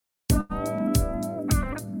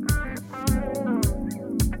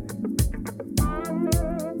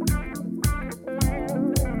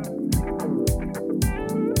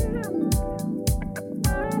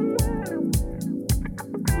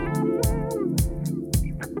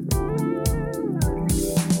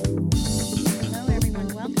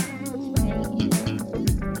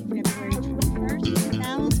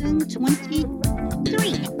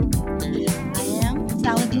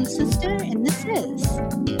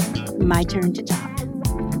my turn to talk.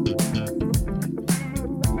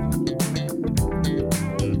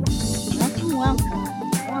 Welcome, welcome.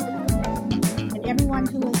 And everyone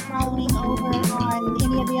who is following over on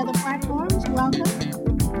any of the other platforms, welcome.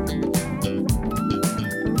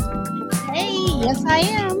 Hey, yes, I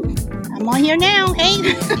am. I'm on here now. Hey,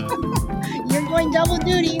 you're going double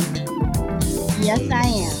duty. Yes, I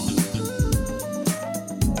am.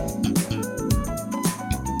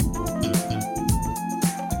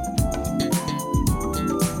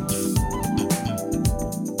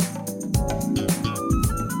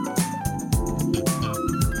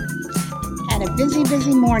 Had a busy,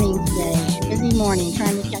 busy morning today. Busy morning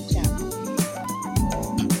trying to catch up.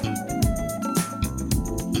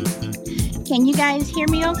 Can you guys hear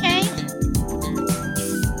me okay?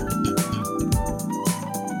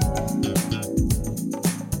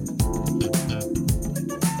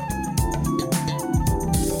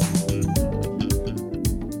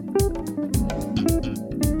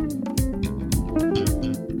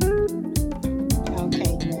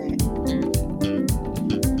 Okay, good.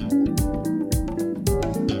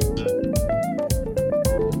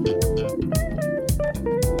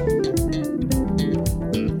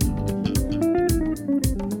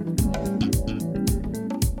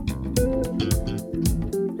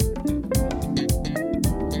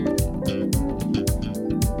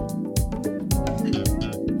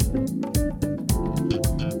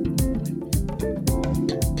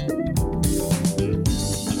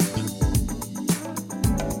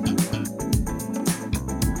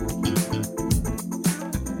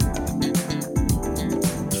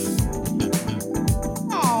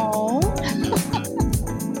 Oh,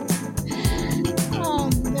 oh,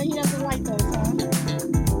 no, he doesn't like those, huh?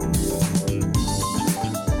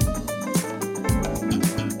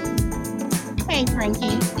 Hey,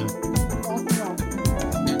 Frankie. Welcome, welcome.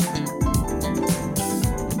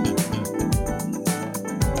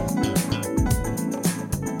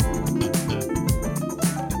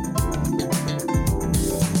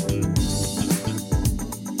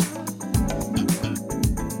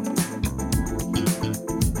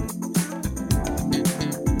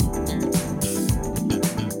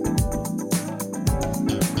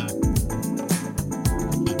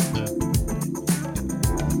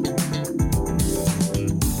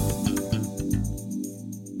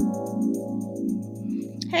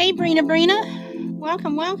 Hey, Brina.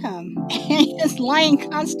 Welcome, welcome. This lion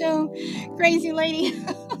costume, crazy lady.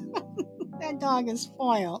 That dog is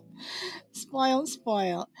spoiled. Spoiled,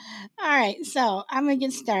 spoiled. All right, so I'm gonna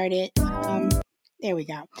get started. There we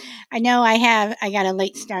go. I got a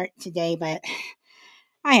late start today, but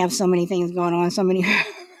I have so many things going on, so many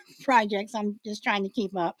projects. I'm just trying to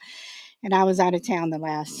keep up. And I was out of town the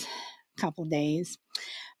last couple days.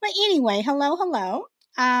 But anyway, hello, hello.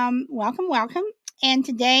 Welcome, welcome. And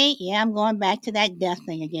today, yeah, I'm going back to that death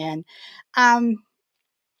thing again. Um,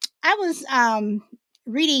 I was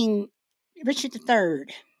reading Richard III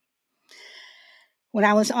when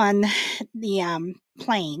I was on the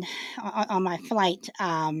plane on my flight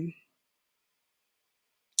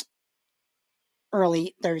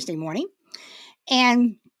early Thursday morning.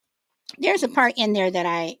 And there's a part in there that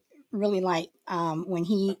I really like when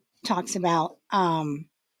he talks about,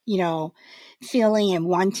 you know, feeling and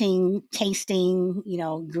wanting, tasting,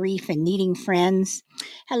 grief and needing friends.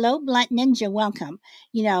 Hello, Blunt Ninja, welcome.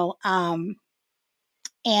 You know,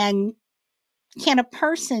 and can a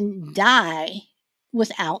person die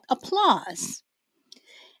without applause?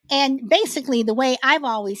 And basically, the way I've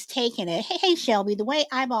always taken it, hey Shelby, the way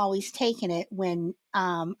I've always taken it when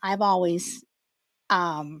I've always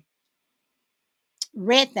um,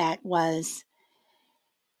 read that was,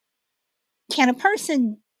 can a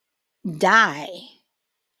person die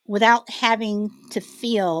without having to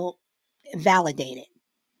feel validated,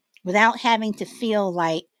 without having to feel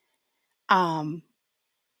like um,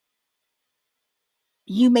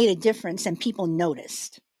 you made a difference and people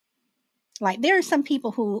noticed? Like there are some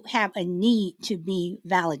people who have a need to be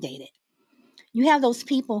validated. You have those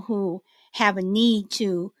people who have a need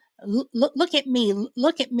to look at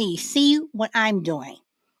me, see what I'm doing.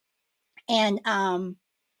 And,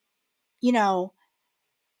 you know,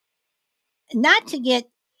 not to get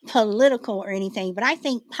political or anything, but I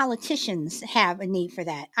think politicians have a need for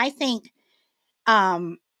that. I think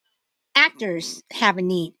um, actors have a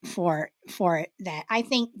need for that. I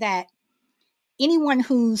think that anyone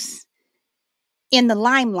who's in the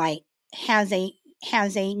limelight has a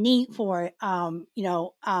need for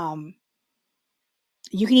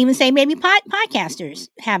you can even say maybe podcasters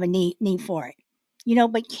have a need for it.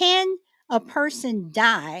 But can a person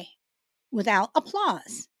die without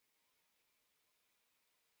applause?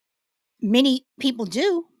 Many people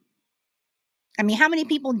do. I mean, how many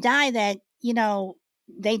people die that,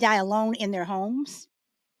 they die alone in their homes,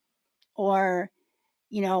 or,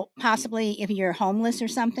 possibly if you're homeless or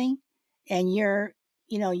something, and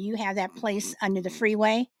you have that place under the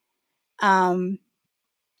freeway, um,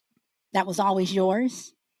 that was always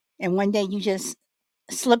yours. And one day you just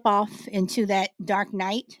slip off into that dark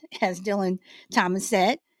night, as Dylan Thomas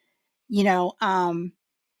said, you know, um,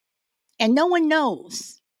 and no one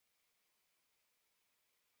knows.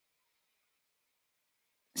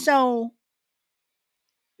 So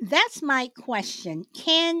that's my question.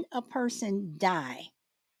 Can a person die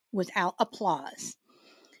without applause?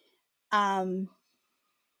 Um,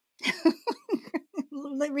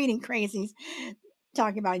 Reading crazies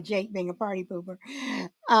talking about Jake being a party pooper.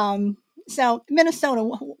 Um, so Minnesota,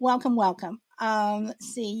 welcome, welcome. Let's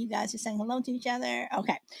see, you guys are saying hello to each other.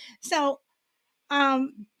 Okay, so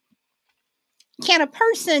um, can a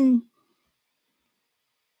person?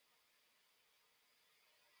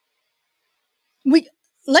 We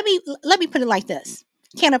let me put it like this: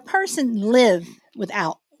 can a person live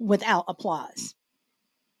without applause?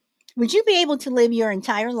 Would you be able to live your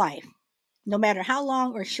entire life, no matter how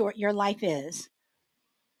long or short your life is,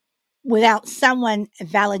 without someone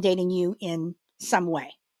validating you in some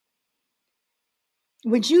way?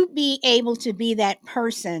 Would you be able to be that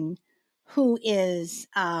person who is,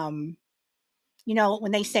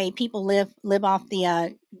 when they say people live off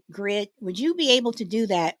the grid? Would you be able to do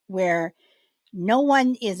that where no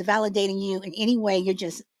one is validating you in any way? You're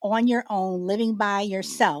just on your own, living by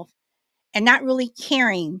yourself, and not really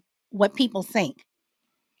caring what people think.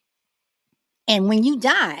 And when you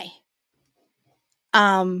die,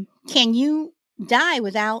 can you die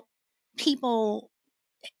without people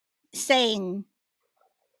saying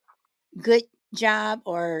good job,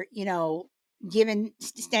 or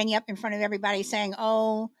standing up in front of everybody saying,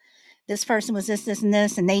 oh, this person was this and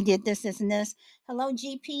this, and they did this and this? Hello,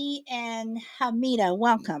 GP and Hamida,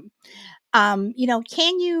 welcome. Can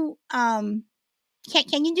you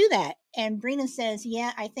can you do that? And Brina says,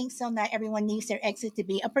 yeah, I think so. Not everyone needs their exit to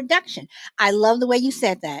be a production. I love the way you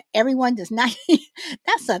said that. Everyone does not.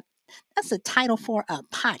 that's a that's a title for a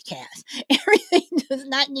podcast. Everything does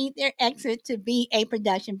not need their exit to be a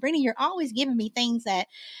production. Brina, you're always giving me things that,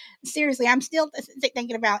 seriously, I'm still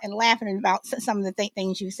thinking about and laughing about some of the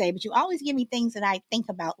things you say, but you always give me things that I think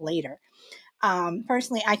about later.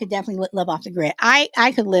 Personally, I could definitely live off the grid. I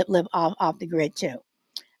could live off the grid too.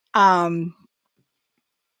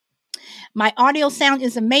 My audio sound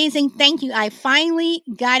is amazing. Thank you. I finally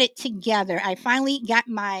got it together. I finally got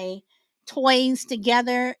my toys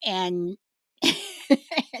together and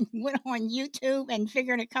and went on YouTube and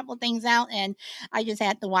figured a couple things out, and I just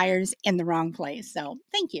had the wires in the wrong place. So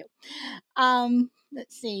thank you.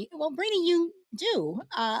 Let's see. Well, Brady, you do.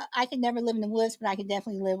 I could never live in the woods, but I could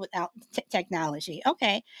definitely live without technology.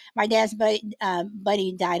 Okay. My dad's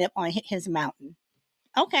buddy died up on his mountain.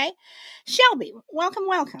 Okay. Shelby, welcome,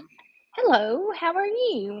 welcome. Hello, how are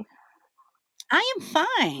you? I am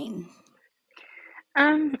fine.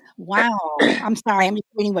 Um, Wow. I'm sorry. I'm just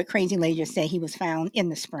reading what Crazy Lady just said. He was found in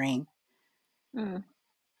the spring. mm,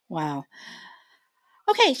 Wow.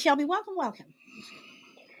 Okay, Shelby, welcome, welcome.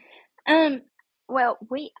 um, well,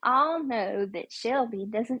 we all know that Shelby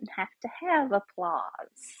doesn't have to have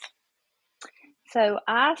applause. So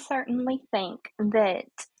I certainly think that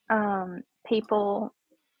people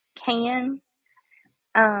can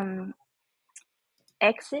um,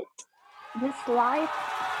 exit this life.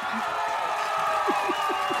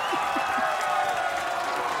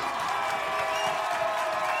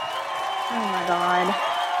 Oh my God.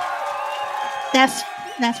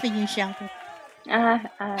 That's for you, Shelby. Yeah,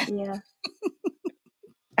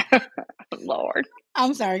 Lord.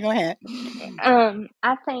 I'm sorry. Go ahead.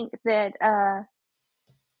 I think that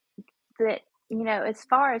as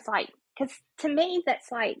far as like, because to me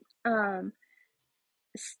that's like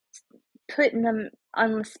putting them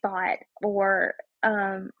on the spot, or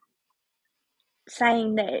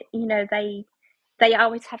saying that they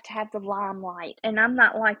always have to have the limelight, and I'm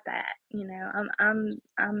not like that.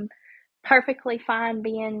 I'm perfectly fine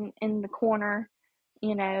being in the corner,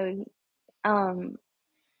 you know um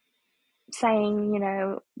saying,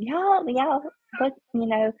 y'all look,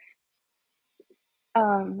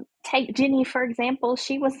 take Jenny for example.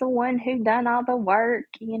 She was the one who done all the work.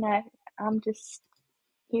 I'm just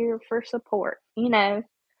here for support.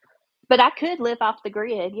 But I could live off the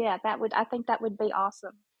grid. Yeah, I think that would be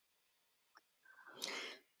awesome.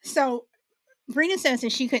 So Brina says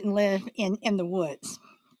that she couldn't live in the woods.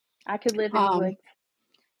 I could live in the Um, woods.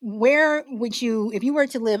 where would you, if you were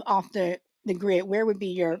to live off the grid, where would be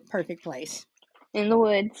your perfect place? In the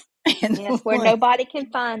woods. In the Yes, where woods. nobody can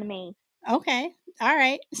find me. Okay. All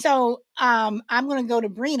right. So I'm gonna go to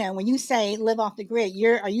Brina. When you say live off the grid,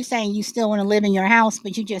 are you saying you still want to live in your house,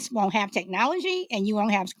 but you just won't have technology and you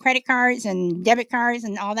won't have credit cards and debit cards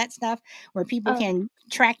and all that stuff where people Um, can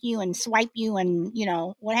track you and swipe you and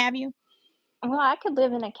what have you? well, I could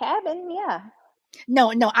live in a cabin, yeah.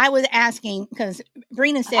 No, no, I was asking because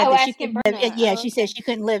Brina said Oh, that she asking couldn't live. Brina. Yeah, Oh, she said okay. she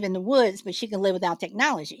couldn't live in the woods, but she can live without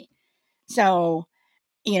technology. So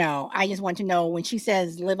I just want to know when she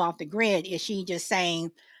says live off the grid, is she just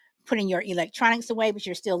saying putting your electronics away, but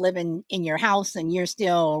you're still living in your house and you're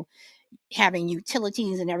still having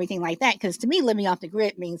utilities and everything like that? Because to me, living off the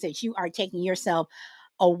grid means that you are taking yourself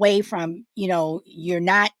away from, you're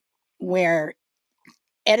not where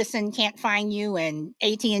Edison can't find you and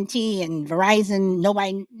AT&T and T and Verizon,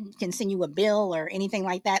 nobody can send you a bill or anything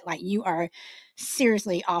like that. Like you are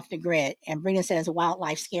seriously off the grid. And Brina says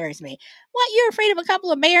wildlife scares me. What, you're afraid of a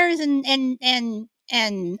couple of bears and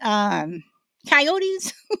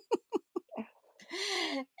coyotes?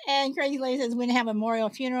 And Crazy Lady says, we're gonna have a memorial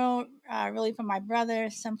funeral, really for my brother,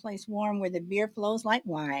 someplace warm where the beer flows like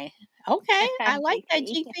wine. Okay, I like that, GP.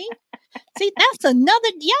 GP. See, that's another,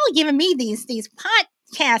 y'all giving me these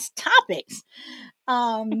podcast topics.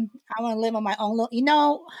 I want to live on my own little,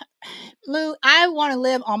 Lou, I want to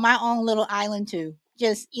live on my own little island too.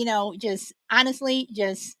 Just, just honestly,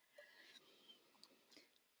 just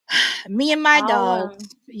me and my All dogs, alone.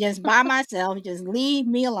 just by myself, just leave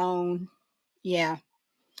me alone. Yeah.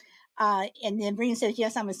 And then Brina says,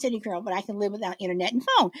 yes, I'm a city girl, but I can live without internet and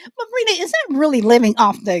phone. But Brina, is that really living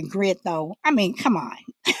off the grid though? I mean, come on.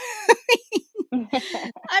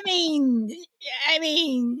 I mean,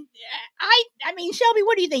 I mean, Shelby,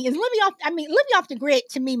 what do you think? Is living off? I mean, living off the grid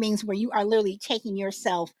to me means where you are literally taking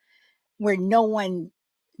yourself where no one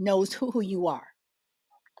knows who you are.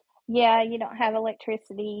 Yeah, you don't have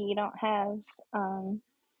electricity. You don't have um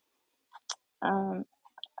um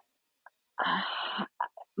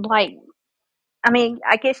like I mean,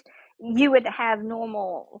 I guess you would have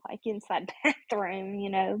normal like inside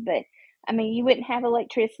bathroom, but I mean, you wouldn't have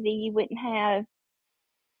electricity. You wouldn't have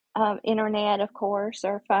internet, of course,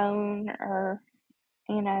 or phone, or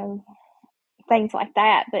you know things like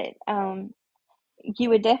that. But you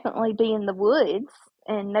would definitely be in the woods,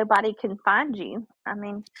 and nobody can find you. I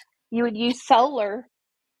mean, you would use solar,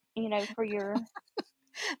 for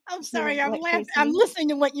I'm your sorry, I'm laughing. I'm electricity. listening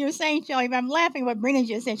to what you're saying, Shelby, but I'm laughing what Brina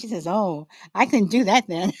just said. She says, "Oh, I couldn't do that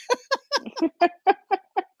then."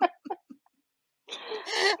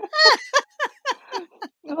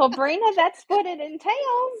 Well, Brina, that's what it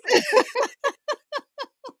entails.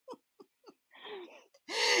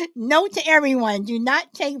 Note to everyone: do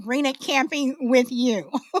not take Brina camping with you.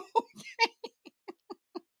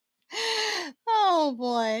 Oh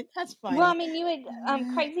boy, that's Well, I funny. mean, you would,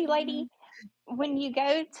 crazy lady, when you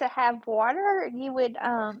go to have water,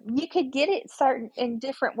 you could get it certain in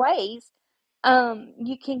different ways.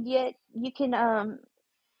 You can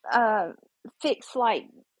uh fix like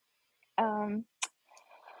um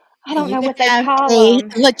I don't You know can what they have call a them.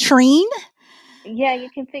 latrine. Yeah, you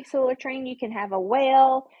can fix a latrine. You can have a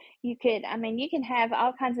well. I mean, you can have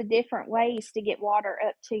all kinds of different ways to get water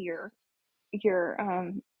up to your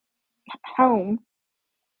home,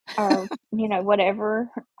 or whatever.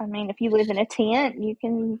 I mean, if you live in a tent, you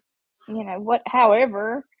can,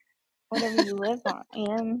 whatever you live on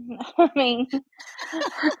in. I mean,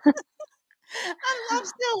 I'm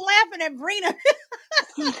still laughing at Brina.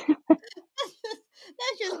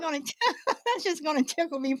 That's just gonna that's just gonna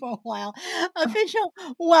tickle me for a while. Official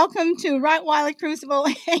welcome to Rottweiler Crucible.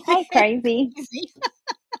 hey, crazy.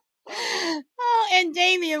 Oh, and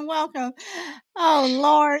Damien, welcome. Oh,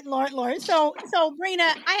 Lord, Lord, Lord. So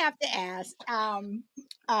Brina, I have to ask,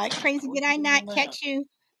 crazy, did I not catch you?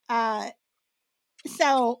 Uh,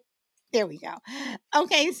 so there we go.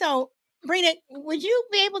 Okay, so Brina, would you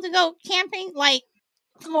be able to go camping like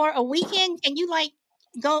for a weekend? Can you like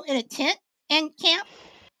go in a tent and camp?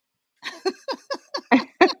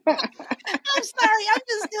 I'm sorry, I'm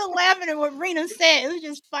just still laughing at what Brina said. It was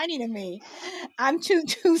just funny to me. I'm too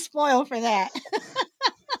spoiled for that.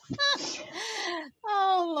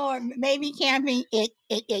 Oh Lord, maybe camping. It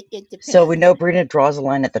So we depends. know Brina draws a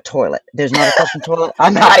line at the toilet. There's not a flushing toilet.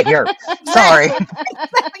 I'm out of here. Sorry.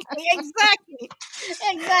 Exactly, exactly,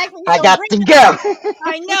 exactly. I So got to Brina, go.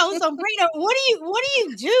 I know. So Brina, what do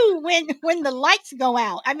you do when the lights go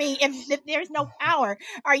out? I mean, if there's no power,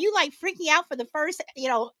 are you like freaking out for the first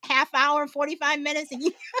half hour, 45 minutes, and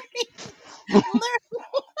you learn?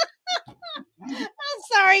 I'm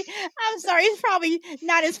sorry, I'm sorry. It's probably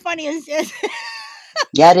not as funny as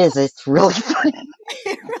Yeah, it is. It's really funny.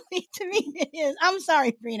 Really, to me, it is. I'm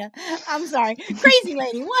sorry, Brina. I'm sorry. Crazy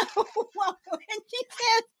lady. Whoa, whoa. And she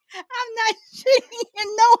says, I'm not shitting in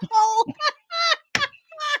no hole.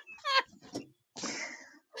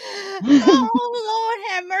 Oh,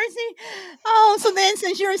 Lord have mercy. Oh, so then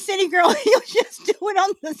since you're a city girl, you'll just do it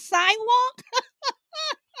on the sidewalk?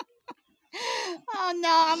 Oh,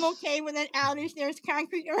 no, I'm okay with an outage. There's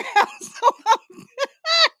concrete around. So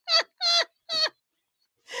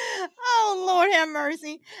oh, Lord have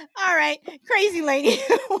mercy. All right, crazy lady.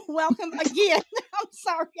 Welcome again. I'm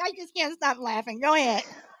sorry. I just can't stop laughing. Go ahead.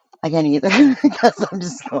 I can't either because I'm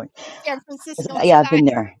just going. San Francisco Yeah, I've style. been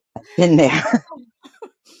there. I've been there.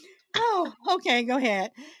 Oh, okay, go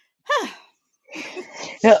ahead.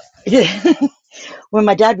 No, when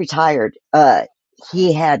my dad retired,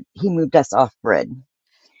 he moved us off grid,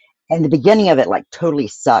 and the beginning of it like totally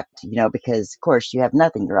sucked, because of course you have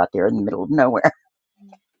nothing. You're out there in the middle of nowhere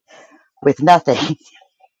with nothing.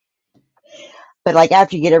 But like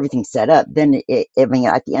after you get everything set up, then I mean,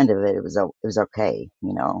 at the end of it, it was okay,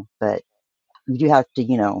 But you do have to,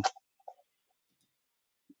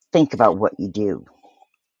 think about what you do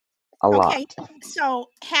a lot. Okay, so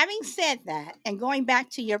having said that, and going back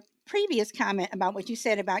to your previous comment about what you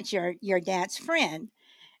said about your dad's friend,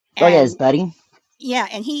 Oh yeah, his and buddy. yeah,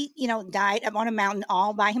 and he died up on a mountain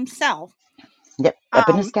all by himself. Yep, up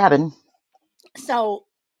in his Um, cabin. so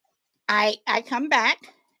I come back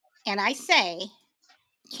and I say,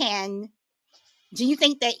 can do you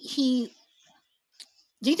think that he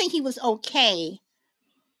do you think he was okay?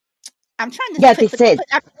 I'm trying to Yeah, they said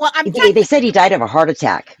well, I'm they trying they to, said he died of a heart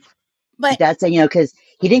attack. but Dad said, because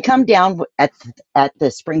he didn't come down at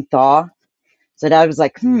the spring thaw. So Dad was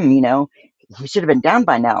like, he should have been down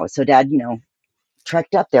by now. So Dad,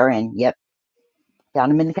 trekked up there and yep,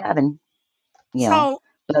 found him in the cabin. You know, so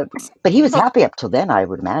but but he was so happy up till then, I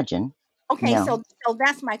would imagine. You okay, know. so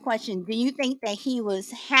that's my question. Do you think that he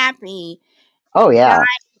was happy Oh die, yeah.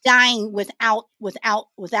 dying without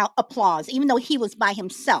applause, even though he was by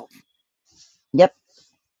himself? Yep.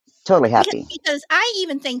 Totally Because, happy. because I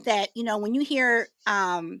even think that when you hear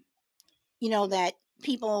that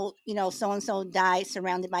people so and so died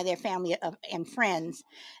surrounded by their family and friends,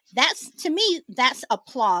 that's to me that's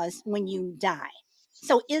applause when you die.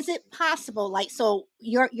 So is it possible, like, so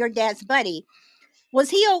your dad's buddy, was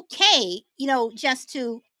he okay just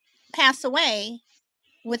to pass away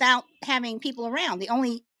without having people around? The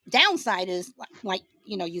only downside is like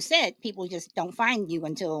you said, people just don't find you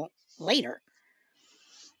until later.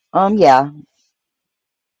 Yeah.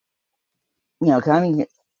 'Cause I mean,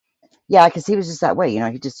 yeah, because he was just that way.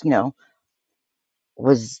 He just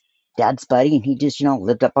was Dad's buddy, and he just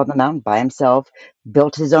lived up on the mountain by himself,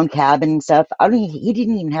 built his own cabin and stuff. I don't. He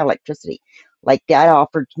didn't even have electricity. Like Dad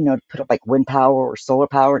offered, to put up like wind power or solar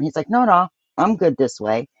power, and he's like, no, no, I'm good this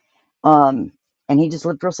way. Um, and he just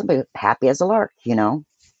lived real simple, happy as a lark.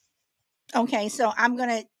 Okay, so I'm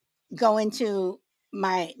gonna go into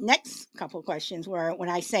my next couple of questions where when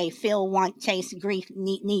I say feel, want, taste, grief,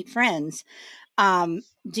 need friends,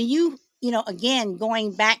 do you, again,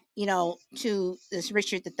 going back, to this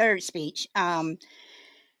Richard III speech,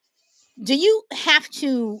 do you have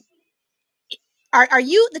to, are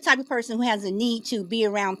you the type of person who has a need to be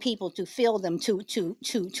around people, to feel them, to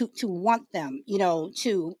want them,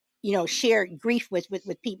 to share grief with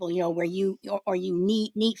people, where you or you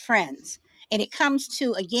need friends? And it comes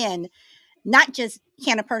to, again, not just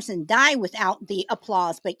can a person die without the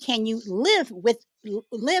applause, but can you live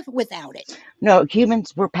without it? No,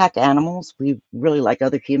 humans, we're pack animals. We really like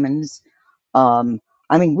other humans. Um,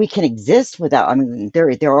 I mean, we can exist without. I mean,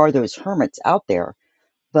 there are those hermits out there,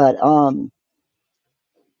 but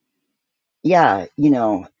yeah,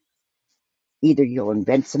 either you'll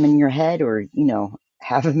invent some in your head or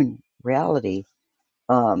have them in reality.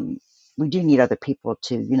 Um, we do need other people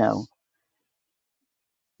to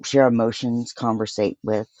share emotions, conversate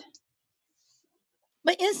with.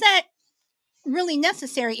 But is that really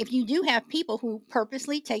necessary if you do have people who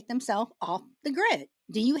purposely take themselves off the grid?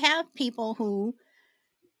 Do you have people who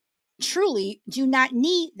truly do not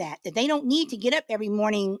need that they don't need to get up every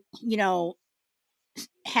morning,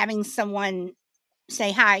 having someone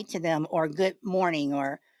say hi to them or good morning,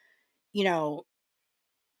 or you know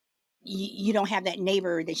you don't have that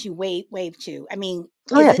neighbor that you wave to? I mean,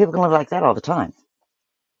 Oh is yeah, it people can live like that all the time.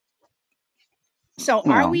 so?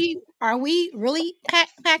 You know, Are we really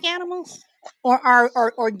pack animals,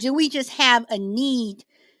 or do we just have a need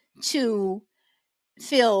to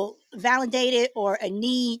feel validated, or a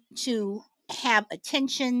need to have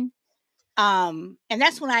attention? And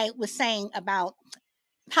that's what I was saying about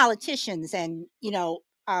politicians, and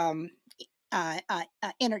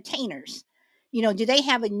entertainers. Do they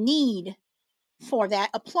have a need for that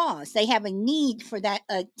applause? They have a need for that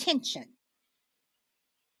attention.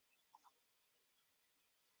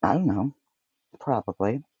 I don't know.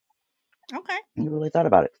 Probably. Okay. I never really thought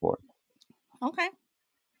about it before. Okay.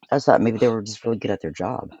 I just thought maybe they were just really good at their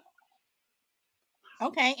job.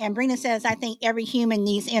 Okay. And Brina says, I think every human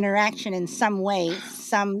needs interaction in some way,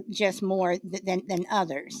 some just more than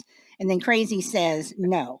others. And then Crazy says,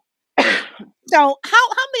 no. So how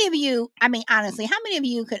many of you, I mean, honestly, how many of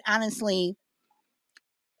you could honestly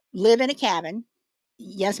live in a cabin?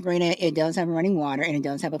 Yes, Brina, it does have running water and it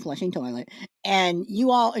does have a flushing toilet. And you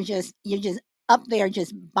all are you're just up there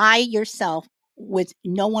just by yourself with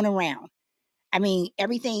no one around. I mean,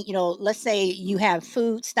 everything, let's say you have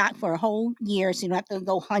food stocked for a whole year, so you don't have to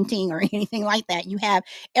go hunting or anything like that. You have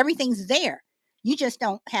everything's there. You just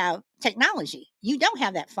don't have technology. You don't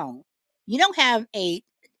have that phone. You don't have a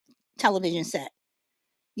television set.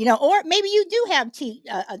 Or maybe you do have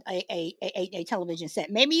a television set.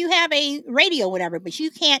 Maybe you have a radio, whatever, but you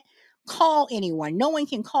can't call anyone. No one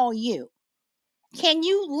can call you. Can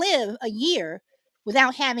you live a year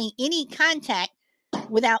without having any contact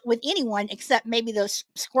with anyone except maybe the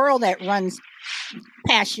squirrel that runs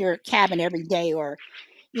past your cabin every day, or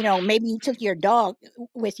maybe you took your dog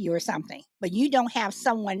with you or something, but you don't have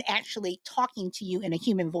someone actually talking to you in a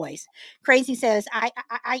human voice? Crazy says,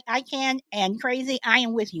 I can, and Crazy, I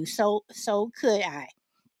am with you. So could I.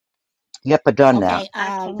 Yep, I've done that. Okay.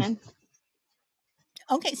 I can.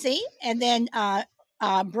 Okay. See, and then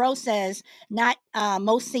Bro says, not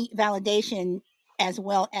most seek validation as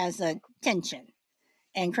well as attention.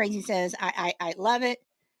 And Crazy says, I love it.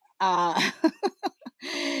 Uh,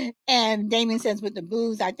 and Damon says, with the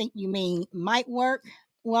booze, I think you mean might work.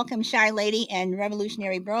 Welcome, Shy Lady and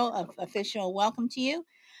Revolutionary Bro. Official welcome to you.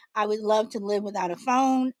 I would love to live without a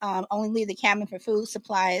phone. Only leave the cabin for food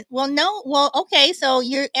supplies. Well, no. Well, okay. So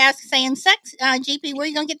you're saying sex, GP. Where are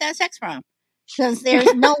you gonna get that sex from? Because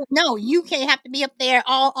there's no. You can't have to be up there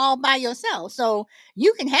all by yourself. So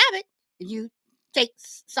you can have it if you take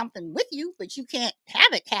something with you, but you can't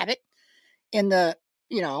have it in the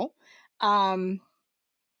you know.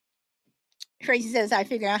 Tracy says, I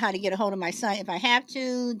figure out how to get a hold of my son if I have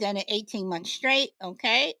to. Done it 18 months straight.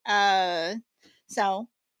 Okay. So,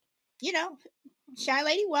 Shy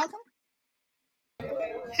Lady, welcome.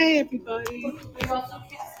 Hey, everybody.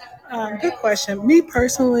 Good question. Me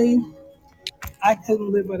personally, I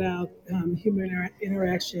couldn't live without human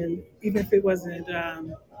interaction, even if it wasn't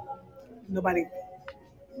nobody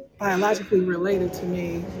biologically related to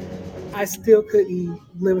me. I still couldn't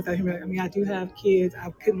live without human. I mean, I do have kids. I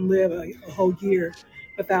couldn't live a whole year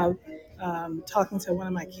without talking to one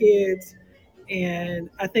of my kids. And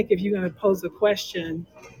I think if you're going to pose a question,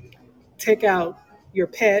 take out your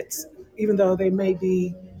pets, even though they may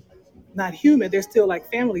be not human, they're still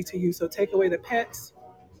like family to you. So take away the pets.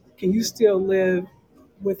 Can you still live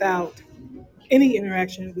without any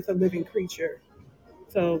interaction with a living creature?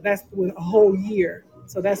 So that's with a whole year.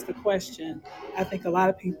 So that's the question I think a lot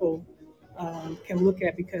of people can look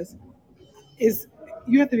at, because is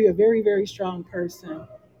you have to be a very, very strong person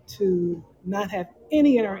to not have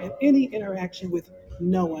any interaction with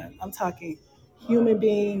no one. I'm talking human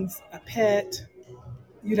beings, a pet.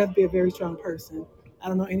 You'd have to be a very strong person. I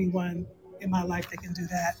don't know anyone in my life that can do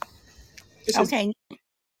that. It's just Okay.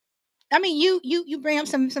 I mean, you bring up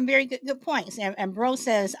some very good points, and Bro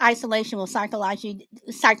says isolation will psychologically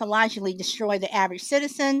destroy the average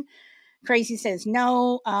citizen. Crazy says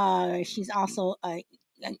no. She's also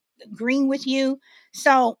agreeing with you.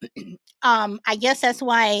 So, I guess that's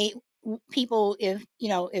why people, if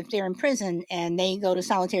they're in prison and they go to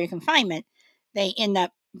solitary confinement, they end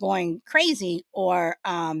up going crazy, or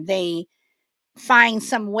they find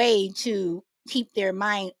some way to keep their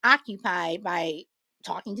mind occupied by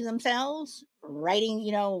talking to themselves,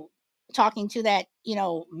 writing, talking to that,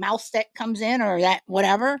 mouse that comes in, or that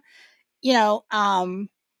whatever, you know, um,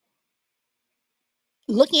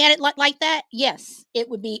 looking at it like that. Yes, it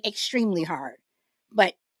would be extremely hard.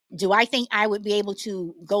 But do I think I would be able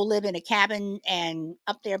to go live in a cabin and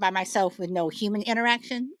up there by myself with no human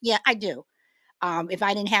interaction? Yeah, I do. If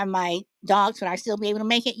I didn't have my dogs, would I still be able to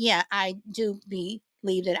make it? Yeah, I do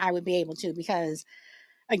believe that I would be able to, because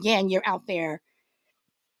again, you're out there,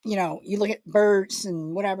 you look at birds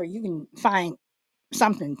and whatever, you can find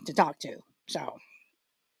something to talk to. So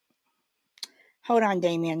hold on,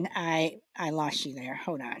 Damien. I lost you there.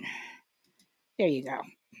 Hold on. There you go.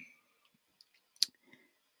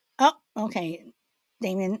 Oh, okay.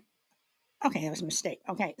 Damien. Okay, that was a mistake.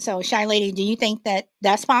 Okay, so Shy Lady, do you think that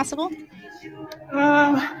that's possible?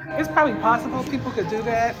 it's probably possible people could do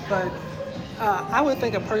that, but I would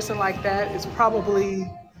think a person like that is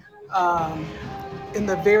probably um, in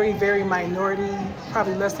the very, very minority,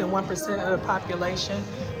 probably less than 1% of the population.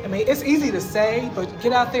 I mean, it's easy to say, but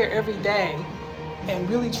get out there every day and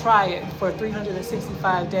really try it for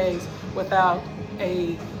 365 days without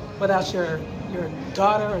a without your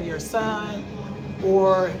daughter or your son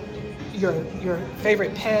or your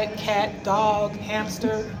favorite pet, cat, dog,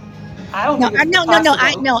 hamster. I don't No, think it's no, no, no.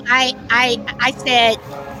 I possible. no,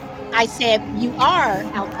 I said you are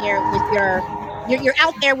out there with you're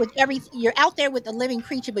out there with you're out there with a living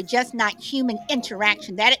creature, but just not human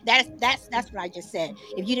interaction. That's what I just said.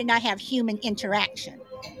 If you did not have human interaction,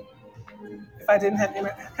 If I didn't have,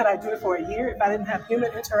 could I do it for a year? If I didn't have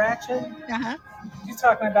human interaction, uh-huh. you're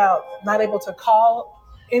talking about not able to call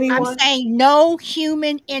I'm anyone. saying no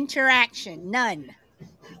human interaction, none.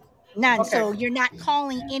 None. Okay, So you're not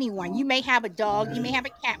calling anyone. You may have a dog, you may have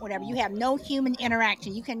a cat, whatever. You have no human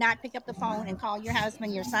interaction. You cannot pick up the phone and call your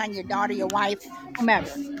husband, your son, your daughter, your wife,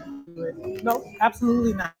 whomever. no,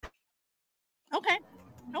 absolutely not. Okay.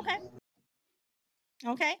 Okay.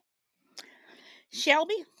 Okay.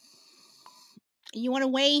 Shelby, you want to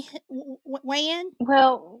weigh in?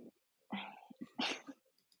 Well,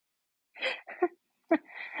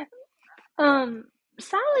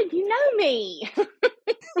 Solid, you know me.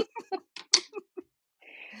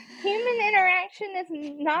 Human interaction is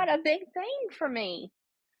not a big thing for me.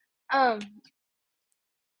 Um,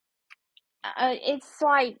 it's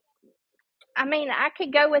like, I mean, I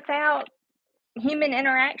could go without human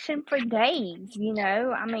interaction for days, you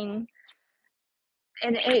know? I mean,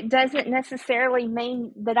 and it doesn't necessarily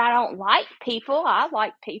mean that I don't like people. I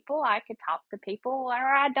like people. I could talk to people, or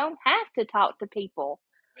I don't have to talk to people.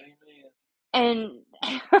 And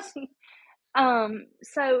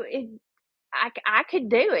so I could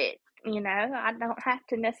do it. You know, I don't have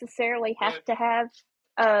to necessarily have to have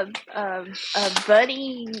a a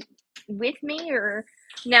buddy with me. Or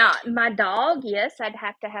now my dog, yes, I'd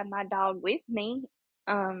have to have my dog with me.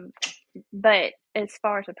 Um, but as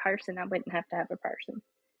far as a person, I wouldn't have to have a person.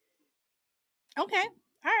 Okay.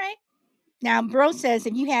 All right. Now, Bro says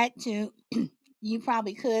if you had to, you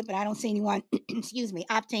probably could, but I don't see anyone, excuse me,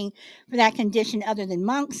 opting for that condition other than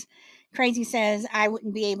monks. Crazy says I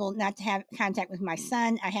wouldn't be able not to have contact with my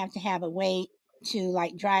son. I have to have a way to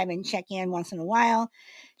like drive and check in once in a while.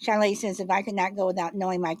 Charlotte says if I could not go without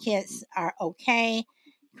knowing my kids are okay.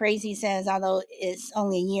 Crazy says although it's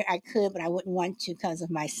only a year, I could, but I wouldn't want to because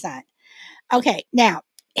of my son. Okay, now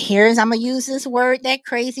I'm gonna use this word that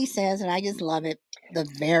Crazy says, and I just love it. The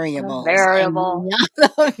A variables and variable.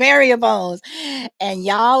 the variables, and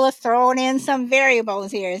y'all are throwing in some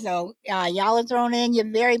variables here. So y'all are throwing in your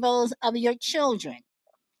variables of your children.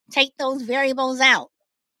 Take those variables out.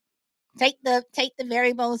 Take the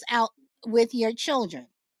variables out with your children.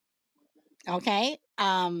 Okay.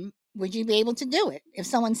 Would you be able to do it if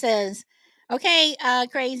someone says, "Okay,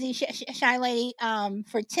 Crazy shy lady,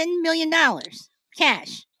 for $10 million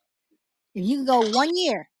cash, if you can go 1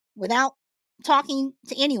 year without talking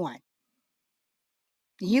to anyone,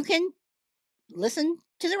 you can listen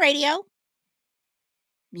to the radio,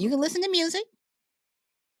 you can listen to music,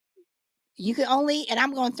 you can only, and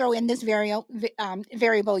I'm going to throw in this variable,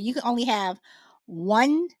 you can only have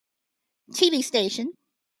one TV station,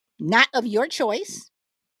 not of your choice.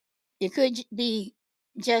 It could be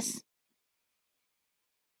just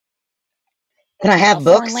Can I a have foreign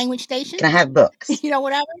books? language station, Can I have books?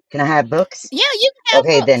 whatever. Can I have books? Yeah, you can have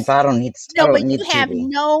Okay, then if books. I No, but don't need you the have TV.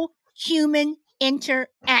 no human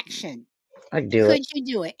interaction. I can do Could it. you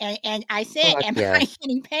do it? And I said, Fuck am yeah. I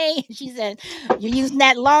getting paid? And she said, you're using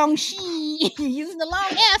that long she, you're using the long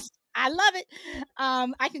S. I love it.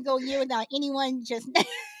 I could go a year without anyone. Just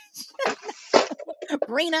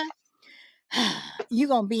Brina, you're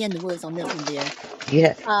gonna be in the woods on this one, dear.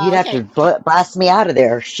 You'd have Okay. to blast me out of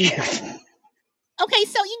there. Shoot. Okay,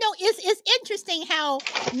 so it's interesting how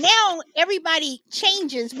now everybody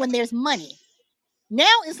changes when there's money. Now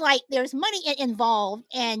it's like there's money involved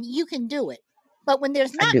and you can do it. But when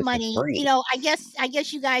there's I'd not do it for money, free. I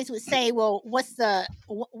guess you guys would say, well, what's the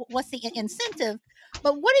incentive?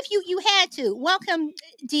 But what if you had to? Welcome,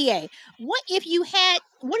 DA. What if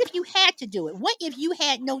you had to do it? What if you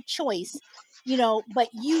had no choice, but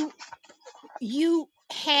you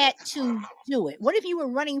had to do it? What if you were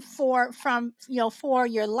running for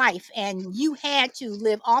your life and you had to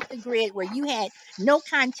live off the grid where you had no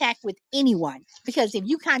contact with anyone? Because if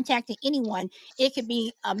you contacted anyone, it could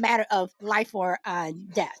be a matter of life or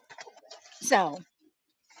death. So,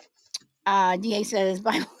 DA says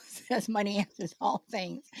Bible says money answers all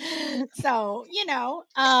things. So,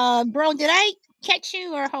 bro, did I catch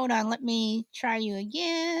you or hold on? Let me try you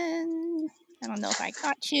again. I don't know if I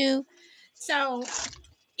caught you. So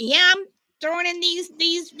yeah, I'm throwing in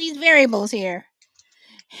these variables here.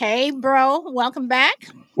 Hey, bro, welcome back.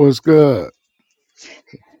 What's good?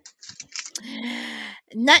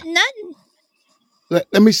 Nothing.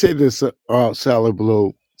 Let me say this, Salad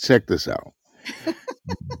Blue. Check this out.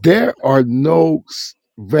 There are no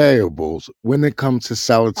variables when it comes to Oh,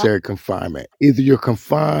 solitary confinement. Either you're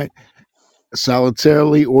confined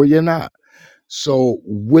solitarily or you're not. So,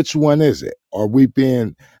 which one is it? Are we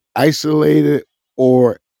being isolated,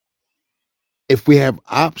 or if we have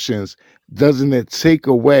options, doesn't it take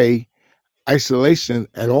away isolation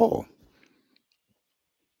at all?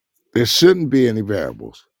 There shouldn't be any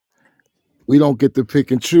variables. We don't get to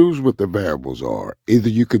pick and choose what the variables are. Either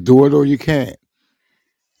you could do it or you can't.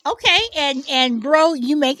 okay, and bro,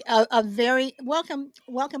 you make a very welcome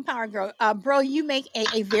power girl. Bro, you make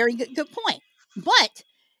a very good point. But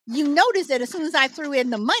you notice that as soon as I threw in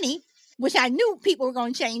the money, which I knew people were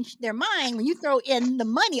going to change their mind when you throw in the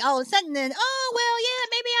money, all of a sudden, then oh well, yeah,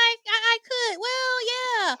 maybe I could. Well,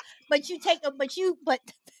 yeah, but you take a but you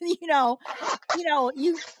know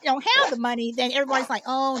you don't have the money, then everybody's like,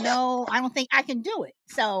 oh no, I don't think I can do it.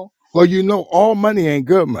 So Well, all money ain't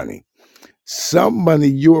good money. Some money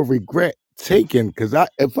you'll regret taking, because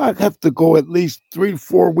if I have to go at least 3 to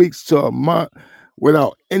 4 weeks to a month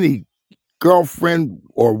without any girlfriend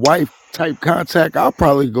or wife type contact, I'll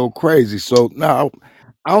probably go crazy. So now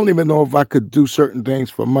I don't even know if I could do certain things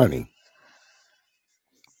for money,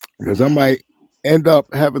 because I might end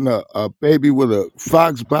up having a baby with a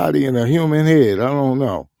fox body and a human head. I don't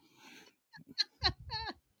know.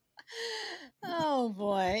 oh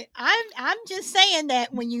boy, I'm just saying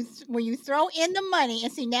that when you throw in the money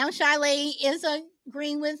and see now Shiley is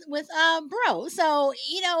agreeing with bro, so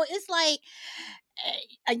it's like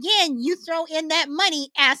again you throw in that money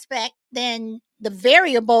aspect, then the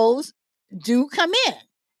variables do come in.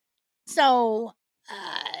 So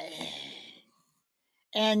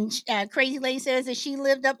and Crazy Lady says that she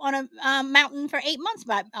lived up on a mountain for 8 months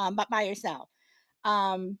by herself.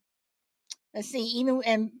 Um, let's see, even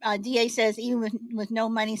and Da says even with no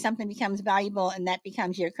money, something becomes valuable, and that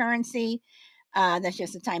becomes your currency. That's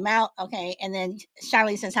just a timeout. Okay, and then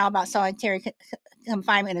Charlie says, "How about solitary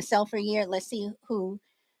confinement in a cell for a year? Let's see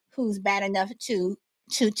who's bad enough to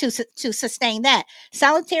sustain that.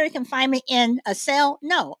 Solitary confinement in a cell?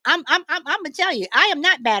 No, I'm gonna tell you, I am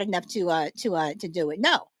not bad enough to do it.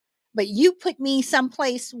 No, but you put me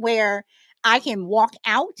someplace where I can walk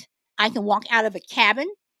out. I can walk out of a cabin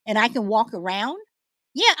and I can walk around.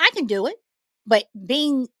 Yeah, I can do it. But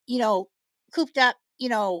being cooped up,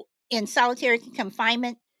 in solitary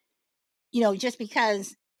confinement, just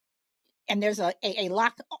because and there's a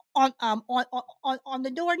lock on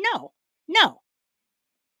the door. No,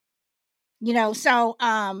 no, so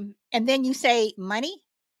and then you say money.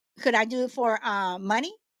 Could I do it for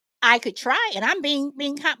money? I could try, and I'm being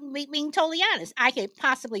totally honest. I could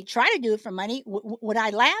possibly try to do it for money. Would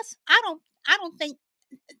I last? I don't think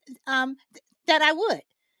that I would.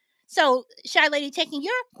 So, Shy Lady, taking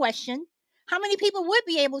your question, how many people would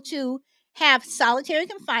be able to have solitary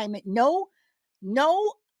confinement, no,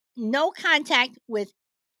 no contact with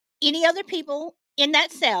any other people in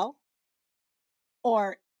that cell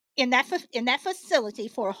or in that facility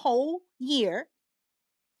for a whole year?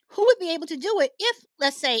 Who would be able to do it if,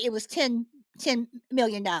 let's say, it was $10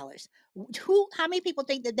 million? How many people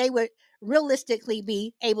think that they would realistically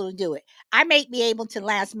be able to do it? I may be able to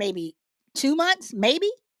last maybe 2 months,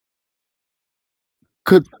 maybe.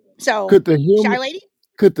 Could So, could the Shy human Lady,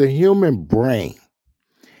 could the human brain,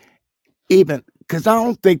 even, because I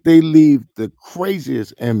don't think they leave the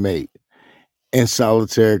craziest inmate in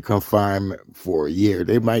solitary confinement for a year.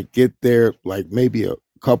 They might get there like maybe a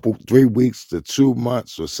couple 3 weeks to 2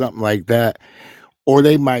 months or something like that, or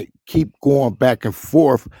they might keep going back and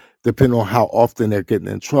forth depending on how often they're getting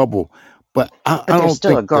in trouble. But I But there's don't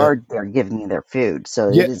still a think the guard there giving you their food, so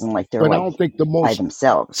it yeah, isn't like they're but I like don't think the by most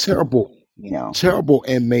themselves. terrible You know, terrible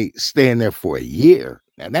inmate staying there for a year.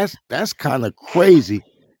 And that's kind of crazy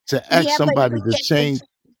to ask yeah, somebody but to yeah, change.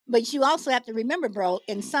 but you also have to remember, bro.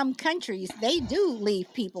 In some countries, they do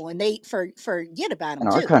leave people and they forget about them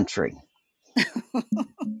in our too. country,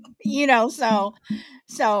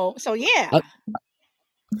 So yeah. I,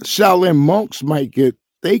 Shaolin monks might get,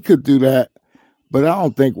 they could do that, but I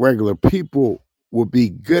don't think regular people would be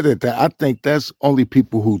good at that. I think that's only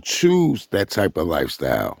people who choose that type of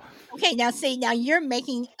lifestyle. Okay, now see, now you're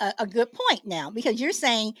making a good point now because you're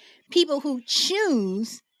saying people who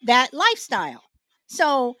choose that lifestyle.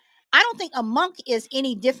 So I don't think a monk is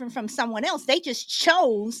any different from someone else. They just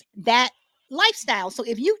chose that lifestyle. So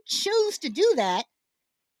if you choose to do that,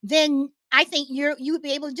 then I think you would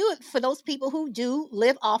be able to do it for those people who do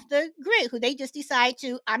live off the grid, who they just decide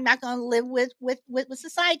to, I'm not going to live with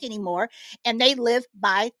society anymore, and they live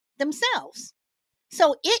by themselves.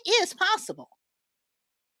 So it is possible.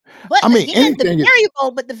 But I mean, again, the anything is.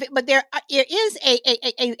 variable, but there is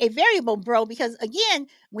a variable, bro, because again,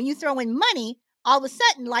 when you throw in money, all of a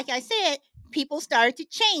sudden, like I said, people started to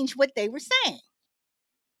change what they were saying.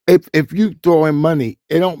 If you throw in money,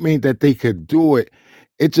 it don't mean that they could do it.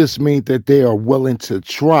 It just means that they are willing to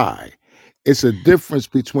try. It's a difference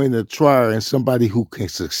between a trier and somebody who can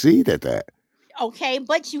succeed at that. Okay,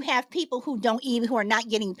 but you have people who are not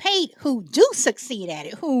getting paid, who do succeed at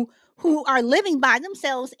it, who are living by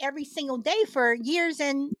themselves every single day for years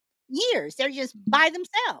and years. They're just by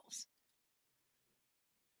themselves.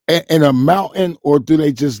 In a mountain, or do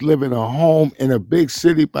they just live in a home in a big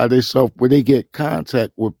city by themselves where they get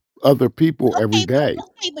contact with other people every Okay, day?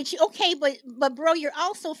 but bro, you're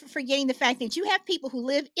also forgetting the fact that you have people who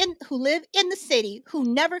live in the city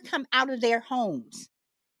who never come out of their homes.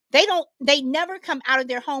 They never come out of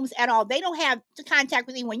their homes at all. They don't have contact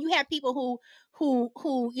with anyone. You have people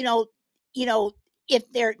who you know if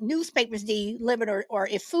their newspapers delivered, or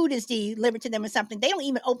if food is delivered to them or something, they don't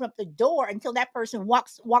even open up the door until that person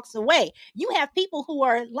walks away. You have people who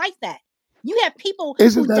are like that. You have people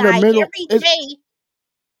Isn't who that a die middle? every day.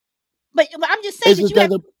 But I'm just saying that Isn't you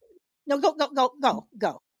have that a no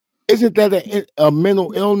go. isn't that a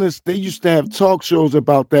mental illness? They used to have talk shows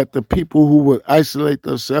about that. The people who would isolate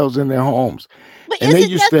themselves in their homes, But and is they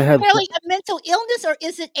it used to have. necessarily a mental illness, or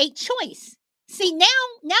is it a choice? See,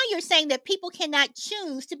 now you're saying that people cannot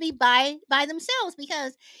choose to be by themselves,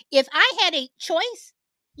 because if I had a choice,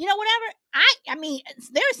 whatever, I mean,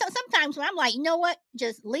 there's sometimes when I'm like, you know what,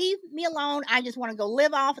 just leave me alone. I just want to go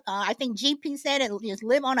live off. I think GP said it, just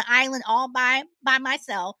live on an island all by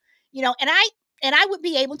myself, and I would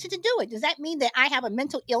be able to do it. Does that mean that I have a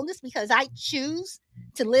mental illness because I choose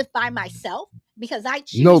to live by myself, because I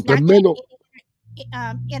No, choose the not to have mental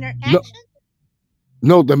no, interaction?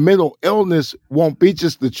 no, the mental illness won't be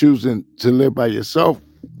just the choosing to live by yourself.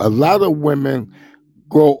 A lot of women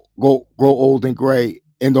grow old and gray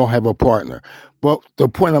and don't have a partner. But the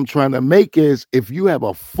point I'm trying to make is, if you have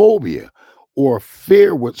a phobia or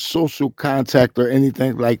fear with social contact or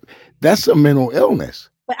anything, like, that's a mental illness.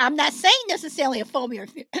 But I'm not saying necessarily a phobia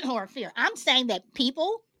or fear. I'm saying that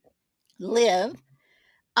people live,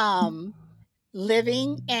 um,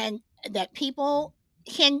 living, and that people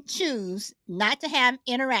can choose not to have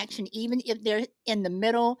interaction, even if they're in the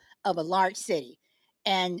middle of a large city.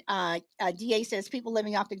 And DA says people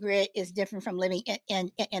living off the grid is different from living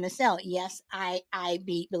in a cell. Yes, I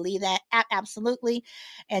believe that, absolutely.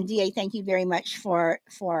 And DA, thank you very much for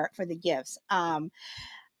the gifts. Bro,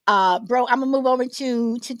 I'm gonna move over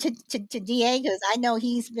to Da, because I know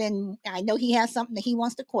he has something that he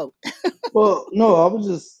wants to quote. Well, no, I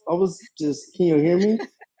was just. Can you hear me?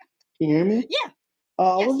 Can you hear me? Yeah,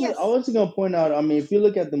 I yes, was just, I yes. was just gonna point out. I mean, if you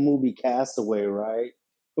look at the movie Castaway, right?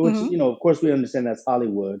 Which, Hmm. of course, we understand that's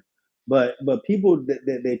Hollywood, but people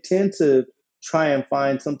they tend to try and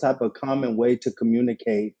find some type of common way to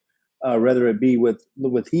communicate, whether it be with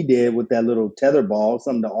what he did with that little tether ball,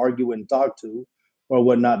 something to argue and talk to, or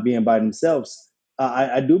whatnot, being by themselves.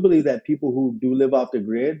 I do believe that people who do live off the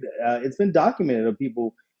grid, it's been documented of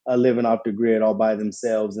people living off the grid all by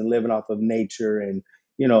themselves and living off of nature and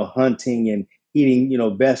hunting and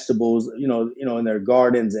eating vegetables in their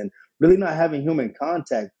gardens and really not having human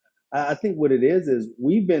contact. I think what it is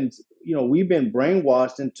we've been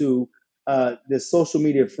brainwashed into this social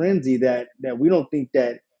media frenzy that we don't think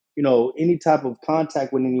that any type of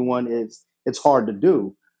contact with anyone is it's hard to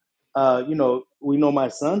do. We know my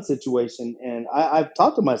son's situation, and I've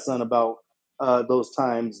talked to my son about those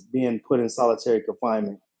times being put in solitary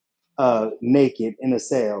confinement, naked in a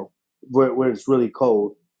cell where it's really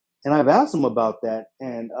cold. And I've asked him about that,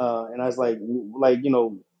 and I was like,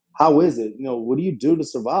 how is it? What do you do to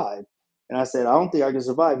survive? And I said, I don't think I can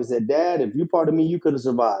survive. He said, Dad, if you part of me, you could have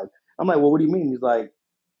survived. I'm like, well, what do you mean? He's like,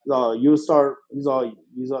 you'll start.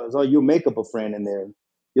 You'll make up a friend in there.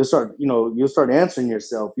 You'll start answering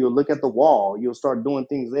yourself. You'll look at the wall. You'll start doing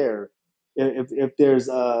things there. If there's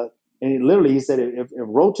and literally he said if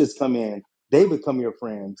roaches come in, they become your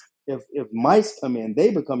friends. If mice come in,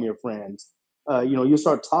 they become your friends. You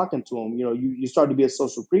start talking to them. You start to be a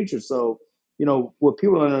social creature. So what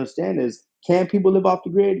people don't understand is, can people live off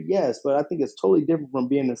the grid? Yes, but I think it's totally different from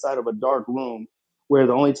being inside of a dark room where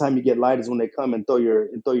the only time you get light is when they come and throw your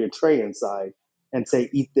tray inside and say,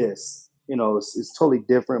 eat this. It's totally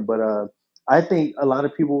different. But I think a lot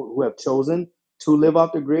of people who have chosen to live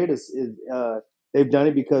off the grid is they've done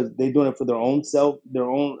it because they're doing it for their own self, their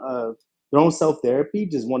own their own self therapy,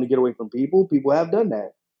 just want to get away from people, people have done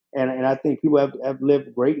that, and I think people have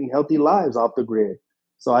lived great and healthy lives off the grid.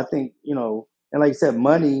 So I think, and like you said,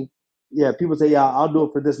 money. Yeah, people say, yeah, I'll do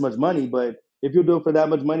it for this much money, but if you do it for that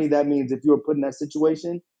much money, that means if you were put in that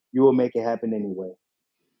situation, you will make it happen anyway.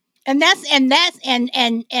 And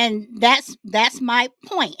that's my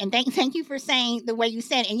point. And thank you for saying the way you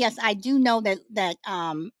said. And yes, I do know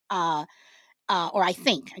or I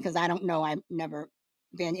think, because I don't know, I've never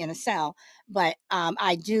been in a cell, but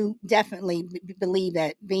I do definitely believe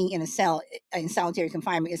that being in a cell in solitary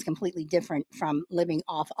confinement is completely different from living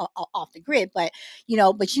off the grid. But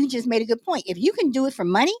but you just made a good point. If you can do it for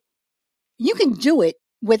money, you can do it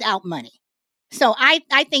without money. So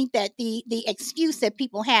I think that the excuse that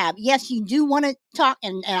people have, yes, you do want to talk,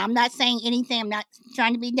 and I'm not saying anything. I'm not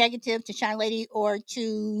trying to be negative to Shy Lady or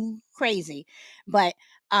to Crazy, but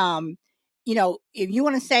um, if you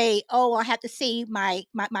want to say, oh, I have to see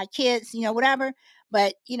my kids, whatever.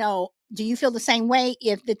 But do you feel the same way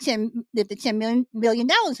if the $10 million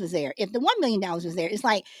was there, if the $1 million was there? It's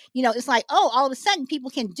like it's like, oh, all of a sudden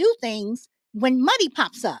people can do things when money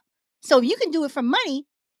pops up. So if you can do it for money,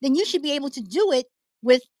 then you should be able to do it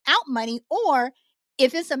without money. Or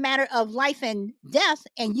if it's a matter of life and death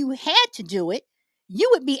and you had to do it, you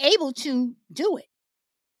would be able to do it.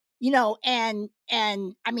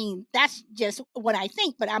 And I mean, that's just what I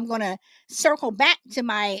think. But I'm going to circle back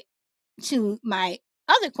to my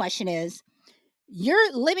other question is,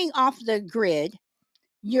 you're living off the grid,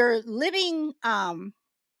 you're living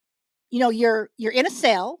you're in a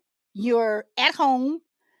cell, you're at home,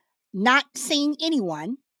 not seeing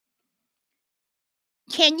anyone.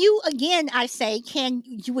 Can you, again, I say,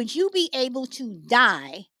 would you be able to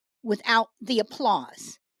die without the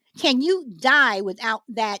applause? Can you die without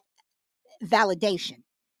that validation?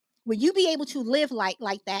 Would you be able to live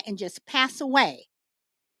like that and just pass away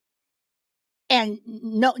and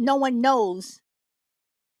no one knows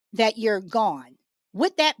that you're gone?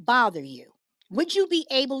 Would that bother you? Would you be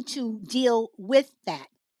able to deal with that?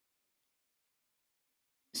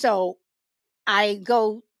 So I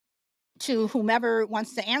go to whomever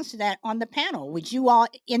wants to answer that on the panel. Would you all,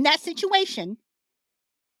 in that situation,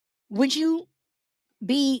 would you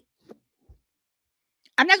be,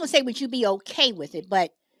 I'm not going to say would you be okay with it,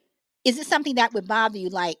 but is it something that would bother you?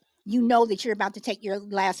 Like, that you're about to take your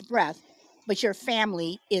last breath, but your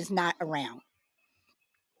family is not around.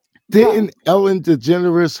 Well, Didn't Ellen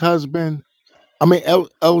DeGeneres' husband, I mean,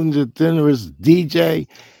 Ellen DeGeneres' DJ,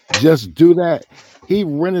 just do that? He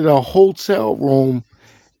rented a hotel room,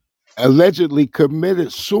 allegedly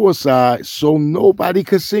committed suicide so nobody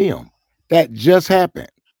could see him. That just happened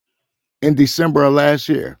in December of last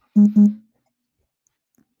year.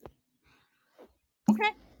 Okay.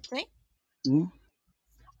 See? Mm,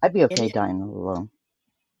 I'd be It okay is. dying alone.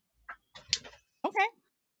 Okay.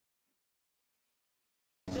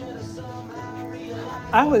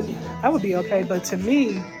 I would I would be okay, but to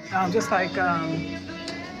me, just like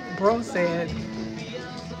Bro said,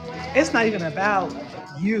 it's not even about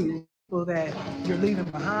you, people that you're leaving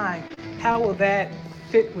behind. How will that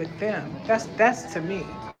fit with them? That's to me.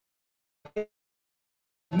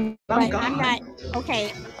 I'm But I'm not, gone,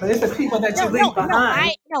 okay. but it's the people that you No, no, leave no.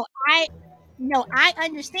 behind. I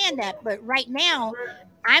understand that, but right now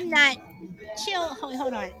I'm not chill.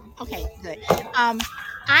 Hold on. Okay, good. Um,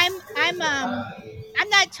 I'm I'm um I'm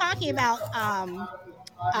not talking about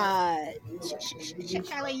uh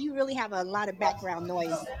Charlie, you really have a lot of background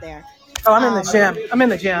noise there. Oh, I'm in the Um, gym. I'm in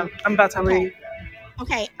the gym. I'm about to okay, leave.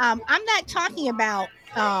 okay. I'm not talking about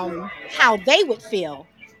how they would feel.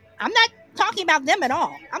 I'm not talking about them at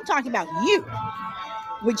all. I'm talking about you.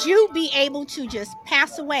 Would you be able to just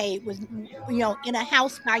pass away with in a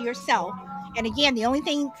house by yourself? And again, the only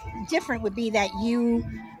thing different would be that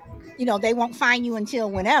they won't find you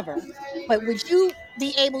until whenever. But would you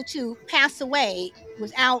be able to pass away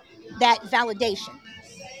without that validation?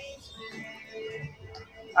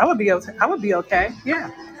 I would be okay. I would be okay.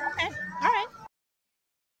 Yeah. Okay. All right.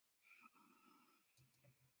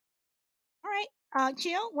 All right.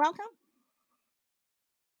 Jill, welcome.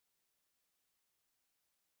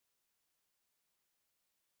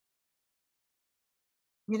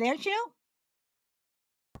 You there, Jill?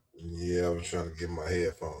 Yeah, I was trying to get my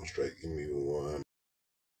headphones straight. Give me one.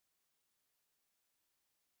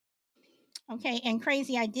 Okay. And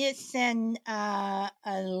Crazy, I did send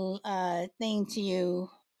thing to you.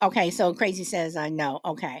 Okay. So Crazy says no.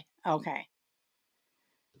 Okay. Okay.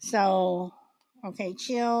 So, okay,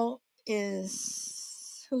 Chill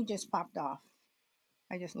is who just popped off?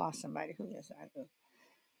 I just lost somebody. Who just?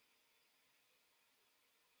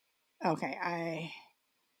 Okay,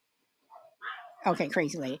 Okay,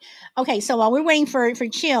 crazy lady. Okay, so while we're waiting for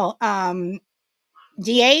Chill,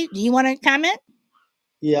 DA, do you want to comment?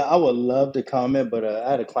 Yeah, I would love to comment, but I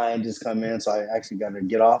had a client just come in, so I actually got to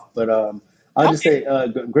get off. But I'll just Okay.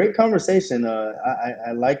 say, great conversation.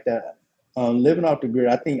 I like that. Living off the grid.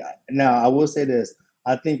 I think now I will say this.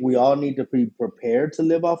 I think we all need to be prepared to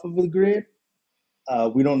live off of the grid.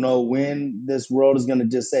 We don't know when this world is going to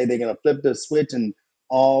just say they're going to flip the switch and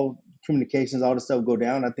all communications, all the stuff go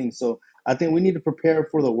down. I think so. I think we need to prepare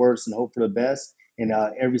for the worst and hope for the best in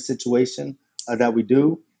every situation that we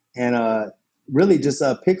do, and really just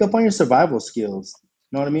pick up on your survival skills. You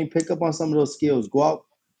know what I mean? Pick up on some of those skills. Go out,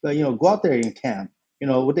 go out there and camp. You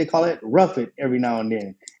know what they call it, rough it every now and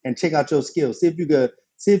then, and check out your skills. See if you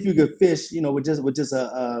could fish. You know, with just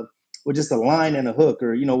a line and a hook,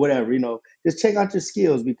 or whatever. Just check out your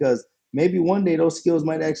skills, because maybe one day those skills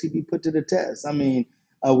might actually be put to the test. I mean,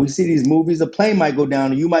 we see these movies, a plane might go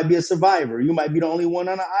down and you might be a survivor. You might be the only one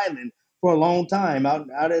on an island for a long time out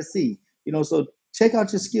at sea. So check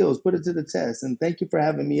out your skills, put it to the test. And thank you for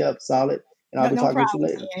having me up, Solid. And I'll No, be no talking with you problem.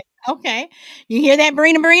 later. DA. Okay, you hear that,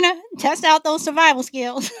 Brina? Test out those survival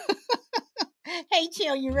skills. Hey,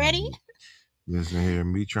 Chill, you ready? Listen here,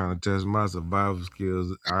 me trying to test my survival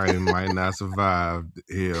skills. I might not survive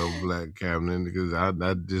here, Black Cabinet, because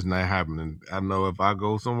that just not happening. I know if I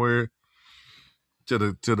go somewhere to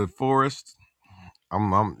the forest,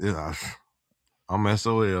 yeah, I'm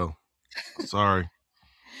SOL. Sorry,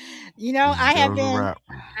 this is I have that was a been. wrap.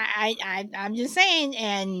 I'm just saying,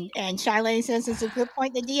 and Shiley says it's a good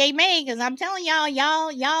point that DA made, because I'm telling y'all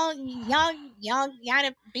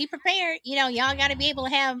gotta be prepared. Y'all gotta be able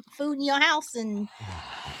to have food in your house, and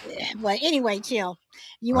but anyway, Chill.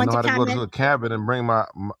 You I want know to how to go to comment? the cabin and bring my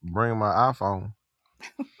iPhone.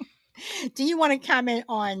 Do you want to comment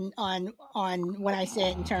on what I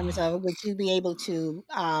said in terms of would you be able to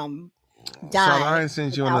Solid, die I ain't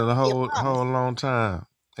seen you in without a your whole lungs? long time,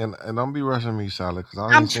 and don't be rushing me, Solid, because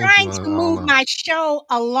I I'm ain't seen trying you in to I don't move know. my show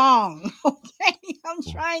along. Okay, I'm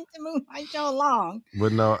trying to move my show along.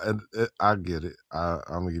 But no, I get it.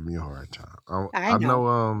 I'm giving you a hard time. I I know.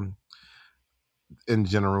 know. In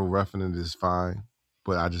general, roughing it is fine,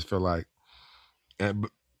 but I just feel like,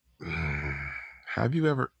 but, have you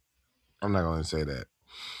ever? I'm not going to say that,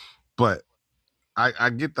 but I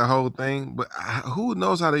get the whole thing. But who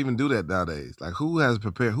knows how to even do that nowadays? Like, who has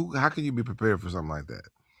prepared? How can you be prepared for something like that?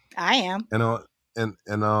 I am. And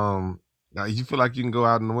now you feel like you can go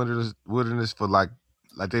out in the wilderness for like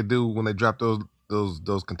they do when they drop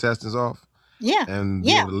those contestants off Yeah. and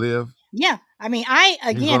be Yeah. able to live. Yeah. I mean,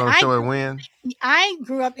 You can go on a show and win. I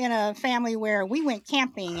grew up in a family where we went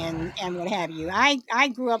camping and what have you. I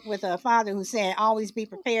grew up with a father who said, always be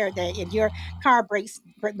prepared that if your car breaks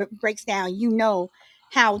down,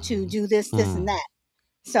 how to do this and Hmm. that.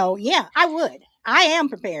 So yeah, I would. I am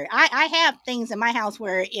prepared. I have things in my house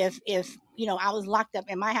where if I was locked up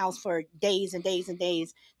in my house for days and days and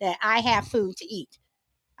days, that I have food to eat.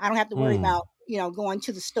 I don't have to worry Hmm. about going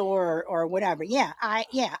to the store or whatever. I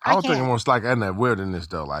I don't think can. it was like in that wilderness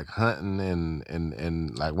though, like hunting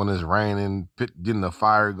and like when it's raining, getting the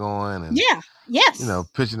fire going and Yeah. Yes.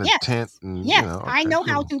 pitching a Yes. tent and Yes. I okay, know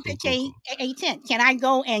how cool, to cool, pitch cool, cool. a tent. Can I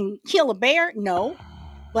go and kill a bear? No.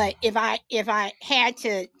 But if I had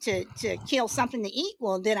to kill something to eat,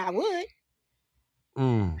 well, then I would.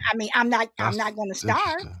 Mm, I mean, I'm not that's going to starve.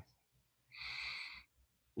 interesting.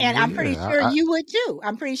 And Well, I'm pretty yeah, sure you would too.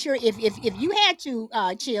 I'm pretty sure if you had to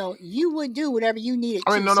Chill, you would do whatever you needed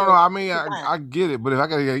I mean, to no. I to mean, survive. I get it, but if I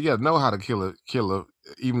gotta, you gotta know how to kill a,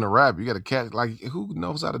 even a rabbit. You gotta catch. Like, who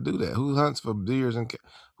knows how to do that? Who hunts for deers and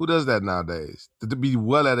who does that nowadays? To be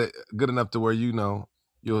well at it, good enough to where I you'll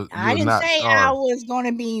didn't not say I starve. was going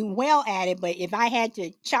to be well at it, but if I had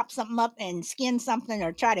to chop something up and skin something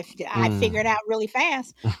or I Mm. figure it out really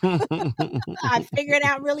fast. I figure it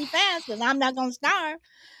out really fast because I'm not going to starve.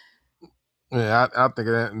 Yeah, I think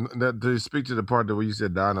that to speak to the part that where you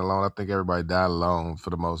said dying alone, I think everybody died alone for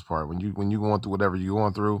the most part. When you going through whatever you're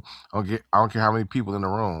going through, I don't care how many people in the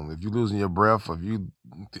room. If you losing your breath, if you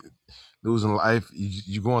losing life,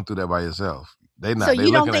 you going through that by yourself. So They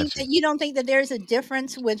looking at you. you don't think that there's a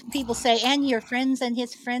difference with people say, and your friends and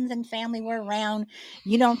his friends and family were around.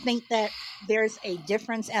 You don't think that there's a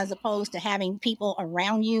difference as opposed to having people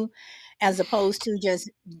around you, as opposed to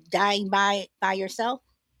just dying by yourself?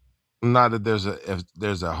 Not that if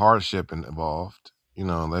there's a hardship involved.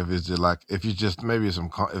 If it's just like if you just maybe if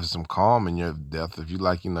some calm in your death. If you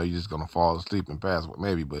like, you're just gonna fall asleep and pass,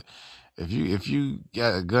 maybe. But if you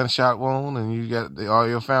got a gunshot wound and you got all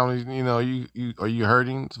your family, you are you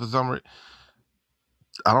hurting for some reason?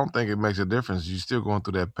 I don't think it makes a difference. You're still going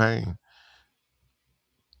through that pain.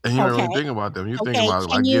 And you ain't Okay. really thinking about them. You thinking Okay. about Can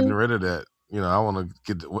like getting you rid of that. I want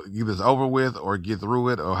to get this over with or get through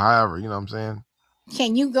it or however. You know what I'm saying?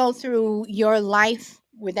 go through your life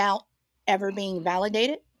without ever being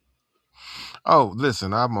validated? Oh,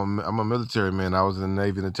 listen, I'm a military man. I was in the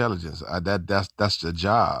Navy and intelligence. That's the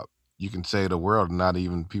job. You can say the world, and not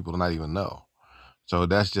even people not even know. So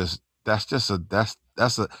that's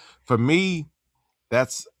a for me.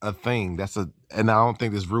 That's a thing. And I don't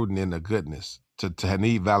think it's rooting in the goodness to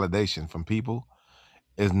need validation from people.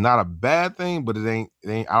 It's not a bad thing, but it ain't.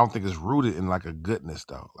 I don't think it's rooted in like a goodness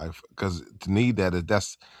though. Like because to need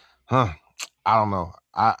that's, huh? I don't know.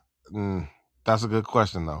 Mm, that's a good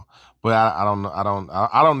question though. But I don't know.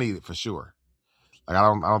 I don't need it for sure. Like I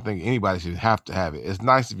don't think anybody should have to have it. It's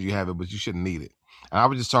nice if you have it, but you shouldn't need it. And I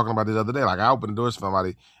was just talking about this the other day. Like I opened the doors for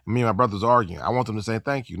somebody, and me and my brothers arguing. I want them to say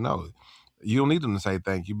thank you. No, you don't need them to say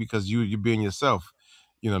thank you because you're being yourself.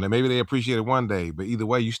 Maybe they appreciate it one day, but either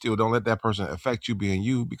way, you still don't let that person affect you being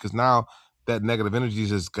you because now that negative energy is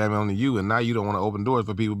just coming on to you, and now you don't want to open doors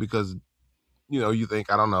for people because you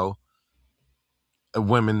think I don't know.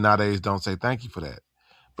 Women nowadays don't say thank you for that.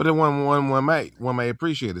 But then one may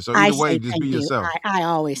appreciate it. So I either way, say just thank be you. yourself. I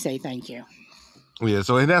always say thank you. Yeah.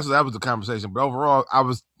 So and that was the conversation. But overall, I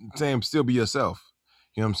was saying still be yourself.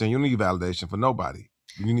 You know what I'm saying? You don't need validation for nobody.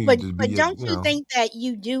 You need to be But don't you think that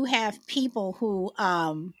you do have people who,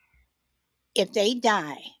 if they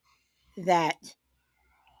die, that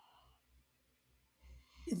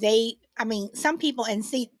I mean, some people, and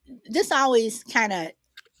see, this always kind of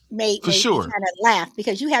made for me sure. kind of laugh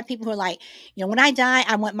because you have people who are like, when I die,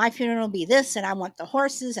 I want my funeral to be this, and I want the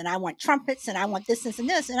horses, and I want trumpets, and I want this, and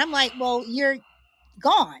this. And I'm like, well, you're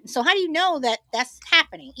gone. So how do you know that that's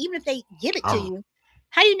happening? Even if they give it to Oh, you,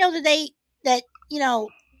 how do you know that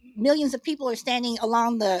millions of people are standing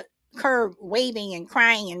along the curb waving and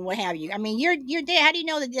crying and what have you? I mean, you're dead. How do you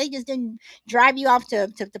know that they just didn't drive you off to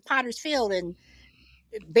Potter's Field and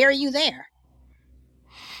bury you there?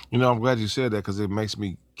 I'm glad you said that because it makes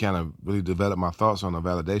me kind of really develop my thoughts on the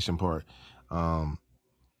validation part. Um,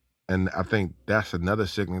 and I think that's another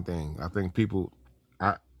sickening thing. I think people,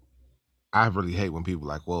 I I really hate when people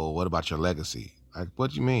like, well, what about your legacy? Like,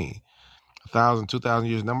 what do you mean? 1,000, 2,000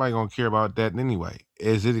 years, nobody gonna care about that anyway.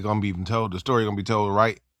 Is it gonna be even told? The story gonna be told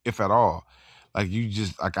right, if at all? Like you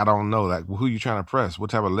just like I don't know. Like who you trying to press? What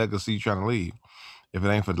type of legacy you trying to leave? If it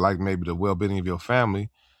ain't for like maybe the well being of your family,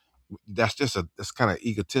 that's kind of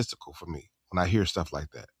egotistical for me when I hear stuff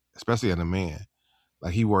like that, especially in a man.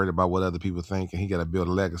 Like he worried about what other people think, and he got to build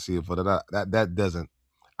a legacy for that. That doesn't.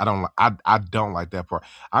 I don't like that part.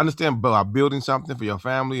 I understand about building something for your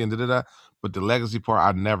family and but the legacy part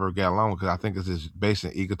I never got along because I think it's just based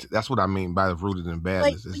in ego. That's what I mean by the rooted in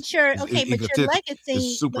badness. But your It's okay, but your egotistical. It's legacy,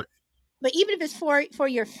 super. but even if it's for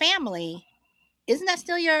your family, isn't that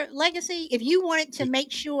still your legacy? If you wanted to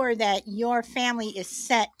make sure that your family is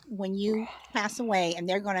set when you pass away and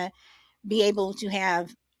they're going to be able to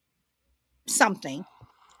have something,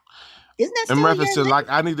 isn't that In still reference your to like, legacy?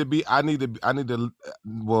 I need to.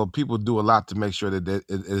 Well, people do a lot to make sure that it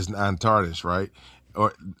is untarnished, right?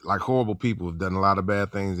 Or like horrible people have done a lot of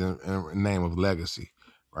bad things in name of legacy,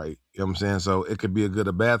 right? You know what I'm saying? So it could be a good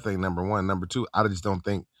or bad thing. Number one, number two, I just don't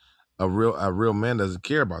think a real man doesn't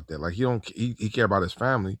care about that. Like he care about his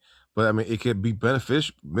family, but I mean it could be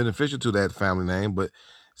beneficial to that family name, but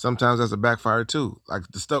sometimes that's a backfire too. Like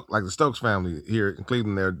the Stokes family here in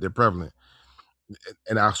Cleveland, they're prevalent.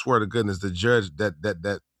 And I swear to goodness, the judge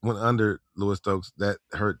that went under Louis Stokes, that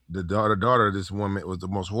hurt the daughter of this woman was the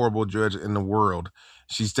most horrible judge in the world.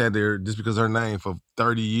 She sat there just because of her name for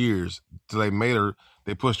 30 years till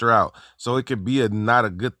they pushed her out. So it could be not a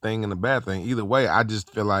good thing and a bad thing. Either way, I just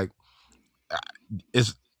feel like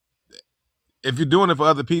it's if you're doing it for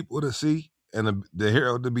other people to see and the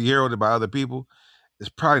hero to be heralded by other people, it's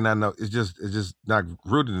probably not no. It's just not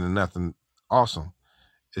rooted in nothing awesome.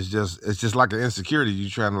 It's just like an insecurity. You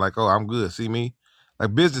trying to like, oh, I'm good. See me,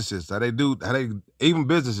 like businesses how they even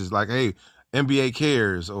businesses like, hey, NBA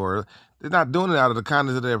cares, or they're not doing it out of the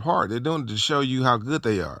kindness of their heart. They're doing it to show you how good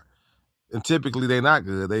they are, and typically they're not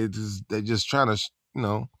good. They just trying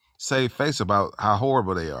to save face about how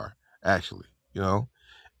horrible they are actually. You know,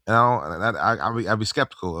 and I'd be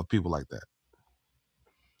skeptical of people like that.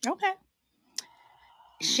 Okay.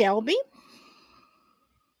 Shelby?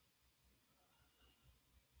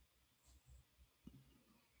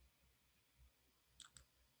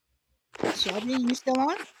 Shelby, you still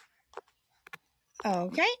on?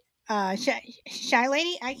 Okay. Shy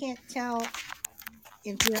Lady, I can't tell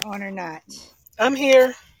if you're on or not. I'm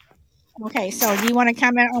here. Okay, so do you want to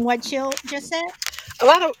comment on what Chill just said? A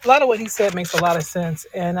lot of what he said makes a lot of sense,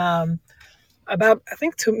 and About, I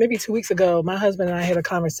think maybe 2 weeks ago, my husband and I had a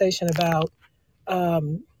conversation about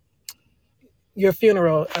um, your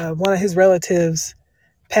funeral. One of his relatives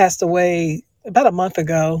passed away about a month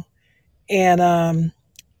ago, and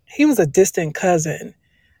he was a distant cousin.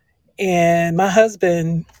 And my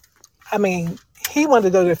husband, I mean, he wanted to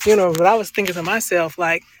go to the funeral, but I was thinking to myself,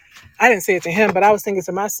 like, I didn't say it to him, but I was thinking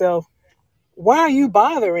to myself, why are you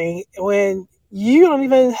bothering when you don't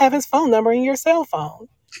even have his phone number in your cell phone?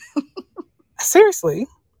 Seriously.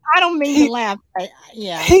 I don't mean to He laugh, but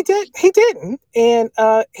yeah. he didn't. And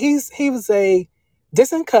he was a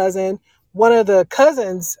distant cousin. One of the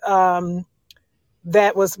cousins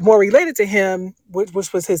that was more related to him,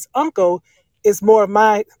 which was his uncle, is more of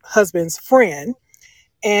my husband's friend.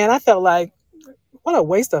 And I felt like, what a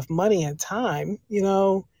waste of money and time. You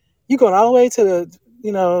going all the way to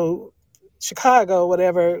Chicago,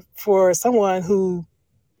 whatever, for someone who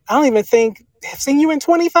I don't even think have seen you in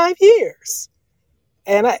 25 years.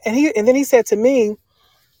 And then he said to me,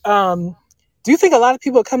 do you think a lot of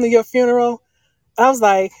people come to your funeral? I was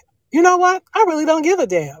like, you know what? I really don't give a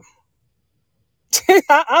damn.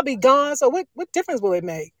 I'll be gone. So what difference will it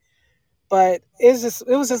make? But it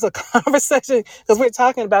was just a conversation because we're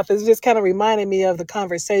talking about this. It just kind of reminded me of the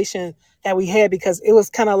conversation that we had, because it was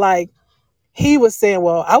kind of like he was saying,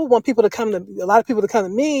 well, I would want a lot of people to come to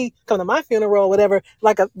me, come to my funeral, whatever,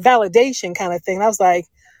 like a validation kind of thing. And I was like,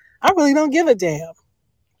 I really don't give a damn.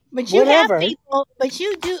 But you have Whatever. people, but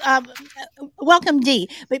you do. Welcome, D.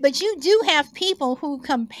 But you do have people who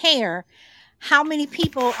compare how many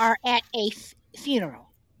people are at a funeral.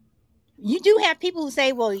 You do have people who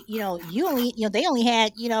say, well, they only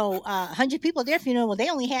had 100 people at their funeral. Well, they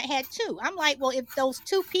only had two. I'm like, well, if those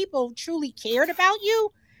two people truly cared about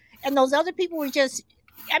you, and those other people were just,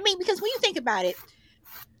 I mean, because when you think about it,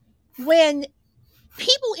 when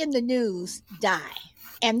people in the news die,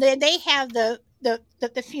 and then they have the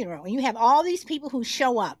funeral, and you have all these people who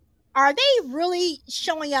show up. Are they really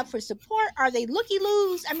showing up for support? Are they looky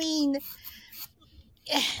loos? I mean,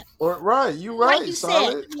 Or right, you like right, you said, I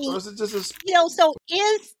solid. Or mean, is it just a so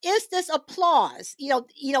is this applause?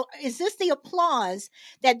 Is this the applause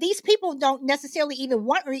that these people don't necessarily even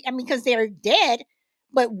want? I mean, because they're dead,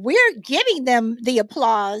 but we're giving them the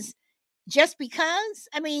applause just because.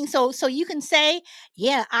 I mean, so you can say,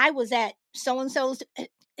 yeah, I was at so and so's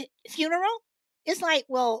funeral. It's like,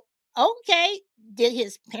 well, okay, did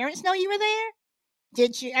his parents know you were there?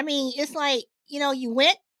 Did you? I mean, it's like, you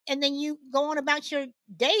went and then you go on about your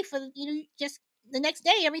day for just the next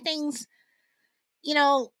day. Everything's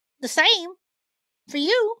the same for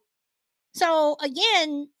you. So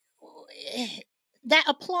again, that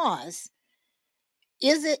applause,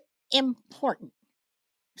 is it important?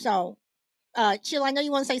 So, Chill, I know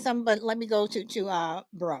you want to say something, but let me go to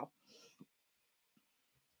Bro.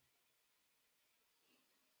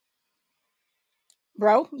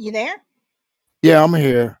 Bro, you there? Yeah, I'm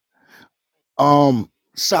here.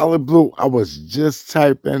 Solid Blue, I was just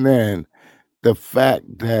typing in the fact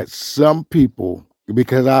that some people,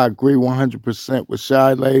 because I agree 100% with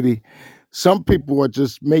Shy Lady, some people are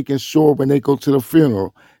just making sure when they go to the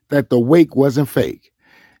funeral that the wake wasn't fake.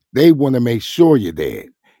 They want to make sure you're dead.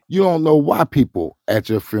 You don't know why people at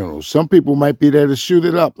your funeral. Some people might be there to shoot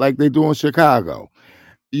it up like they do in Chicago.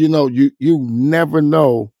 You never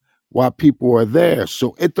know why people are there.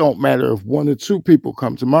 So it don't matter if one or two people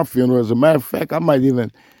come to my funeral. As a matter of fact, I might even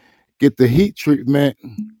get the heat treatment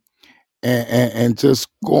and just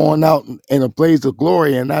going out in a blaze of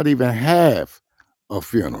glory and not even have a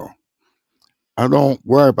funeral. I don't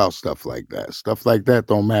worry about stuff like that. Stuff like that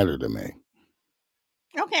don't matter to me.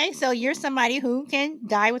 Okay, so you're somebody who can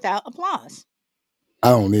die without applause.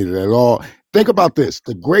 I don't need it at all. Think about this.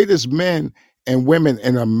 The greatest men and women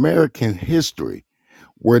in American history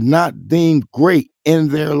were not deemed great in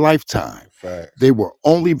their lifetime. fact. They were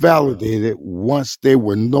only validated once they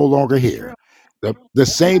were no longer True. here. The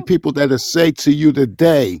same True. people that say to you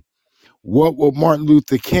today, what would Martin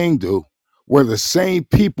Luther King do, were the same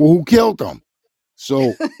people who killed him.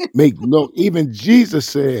 So make no, even Jesus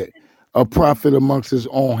said, a prophet amongst his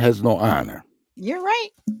own has no honor. You're right.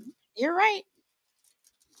 You're right.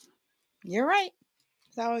 You're right.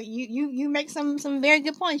 So you make some very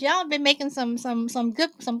good points. Y'all have been making some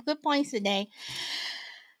good points today.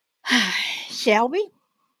 Shelby,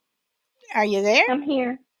 are you there? I'm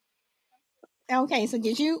here. Okay, so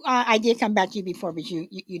did you? I did come back to you before, but you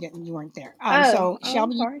didn't. You weren't there. Oh, So I'm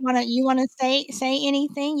Shelby, you sorry. wanna say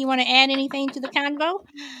anything? You wanna add anything to the convo?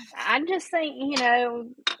 I just think,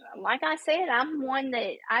 like I said, I'm one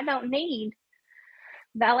that I don't need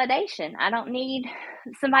validation. I don't need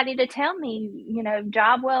somebody to tell me,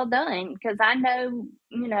 job well done, because I know,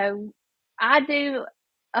 I do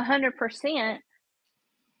 100%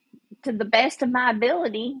 to the best of my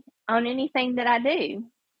ability on anything that I do.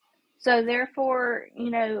 So therefore,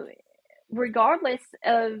 regardless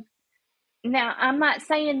of, now I'm not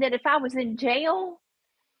saying that if I was in jail,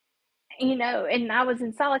 and I was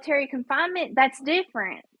in solitary confinement, that's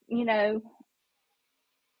different,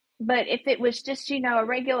 but if it was just, a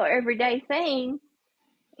regular everyday thing,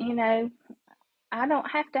 I don't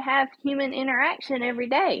have to have human interaction every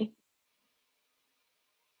day.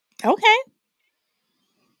 Okay.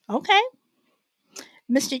 Okay.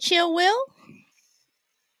 Mr. Chill Will?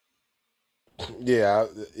 Yeah,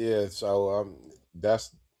 yeah. So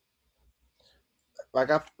that's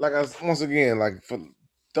once again, like, for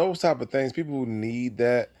those type of things, people who need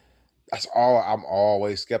that. That's all. I'm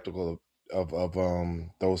always skeptical of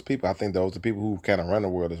those people. I think those are people who kind of run the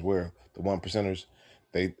world as well. The one percenters,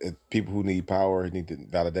 people who need power, need the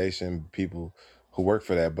validation, people who work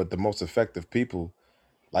for that. But the most effective people,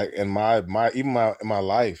 like in my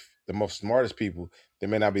life, the most smartest people, they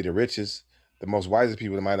may not be the richest. The most wisest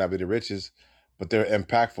people, they might not be the richest, but they're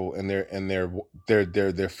impactful, and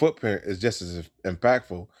their footprint is just as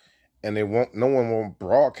impactful, and they won't. No one will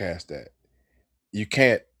broadcast that. You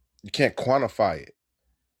can't you can't quantify it.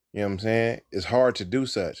 You know what I'm saying? It's hard to do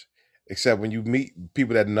such, except when you meet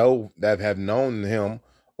people that have known him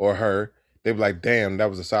or her. They be like, "Damn, that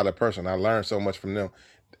was a solid person. I learned so much from them."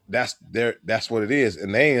 That's what it is,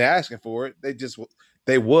 and they ain't asking for it.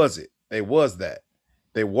 They was it. They was that.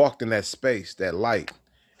 They walked in that space, that light,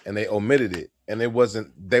 and they omitted it. And they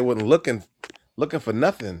wasn't looking for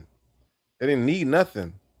nothing. They didn't need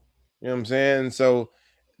nothing. You know what I'm saying? So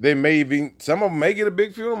some of them may get a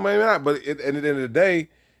big funeral, maybe not. But at the end of the day,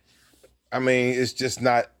 I mean, it's just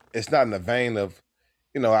not. It's not in the vein of,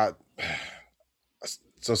 I.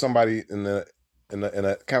 So somebody in a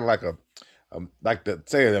kind of like the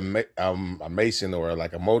say a mason or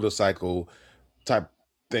like a motorcycle type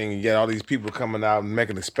thing. You get all these people coming out and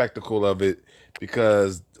making a spectacle of it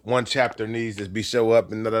because one chapter needs to be show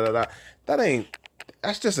up and da da da. Da. That ain't.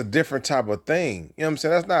 That's just a different type of thing. You know what I'm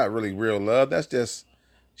saying? That's not really real love. That's just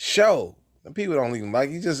show. And people don't even like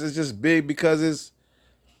it. It's just big because it's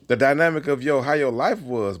the dynamic of how your life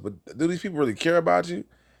was. But do these people really care about you?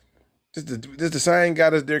 Just the same guy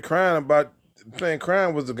that's there crying about playing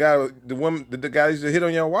crime was the guy who used to hit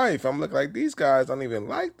on your wife. I'm looking like these guys don't even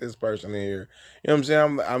like this person in here. You know what I'm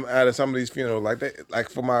saying? I'm at some of these funerals like that. Like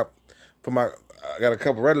for my I got a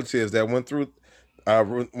couple relatives that went through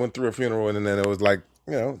a funeral, and then it was like,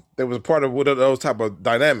 there was a part of those type of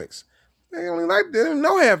dynamics. They didn't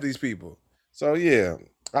know half these people. So yeah,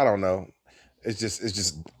 I don't know. It's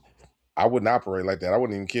just I wouldn't operate like that. I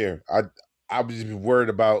wouldn't even care. I would just be worried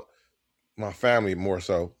about my family more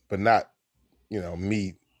so, but not,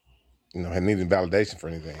 me, needing validation for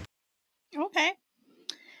anything. Okay.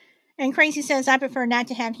 And Crazy says, I prefer not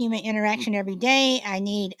to have human interaction every day. I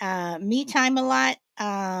need me time a lot.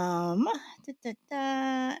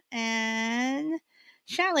 And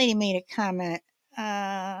Shy Lady made a comment.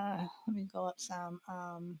 Let me go up some.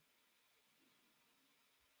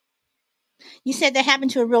 You said that happened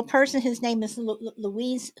to a real person. His name is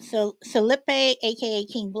Luis Felipe, aka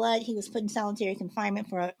King Blood. He was put in solitary confinement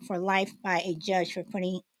for life by a judge for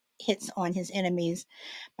putting hits on his enemies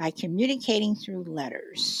by communicating through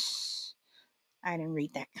letters. I didn't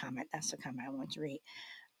read that comment. That's the comment I want to read.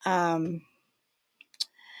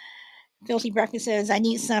 Filthy Breakfast says, I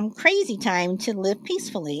need some crazy time to live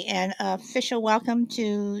peacefully. And official welcome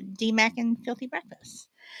to DMAC and Filthy Breakfast.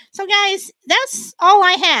 So, guys, that's all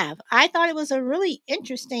I have. I thought it was a really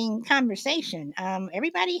interesting conversation.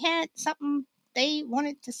 Everybody had something they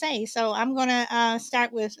wanted to say. So, I'm going to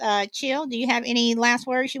start with Chill. Do you have any last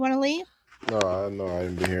words you want to leave? No, I know I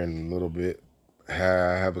didn't be here in a little bit.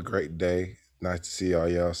 Have a great day. Nice to see all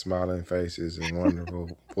y'all smiling faces and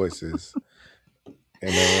wonderful voices in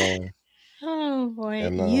the room. Oh boy,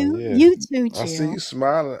 And yeah, you too, I see Chill. you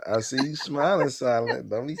smiling. I see you smiling,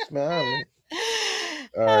 Silent. Don't be smiling.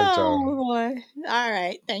 All right, y'all. Oh boy. All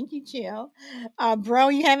right. Thank you, Chill. Bro,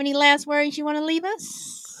 you have any last words you want to leave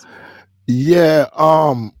us? Yeah,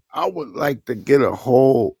 I would like to get a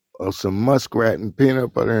hold of some muskrat and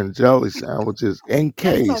peanut butter and jelly sandwiches in That's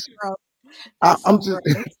so case gross. That's I'm so just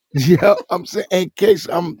gross. yeah, I'm saying in case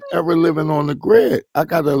I'm ever living on the grid. I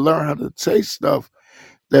gotta learn how to taste stuff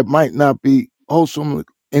that might not be wholesome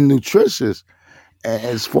and nutritious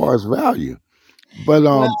as far as value. But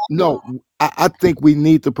Well, no, I think we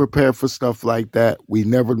need to prepare for stuff like that. We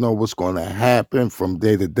never know what's going to happen from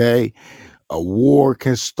day to day. A war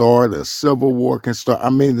can start, a civil war can start. I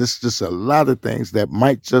mean, there's just a lot of things that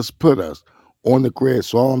might just put us on the grid.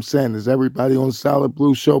 So all I'm saying is everybody on the Solid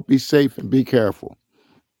Blue Show, be safe and be careful.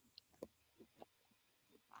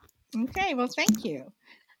 Okay, well, thank you.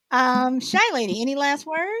 Shy Lady, any last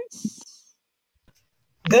words?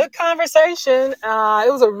 Good conversation.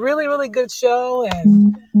 It was a really, really good show,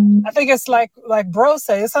 and I think it's like Bro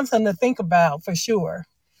said, it's something to think about for sure.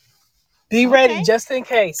 Be ready Okay. just in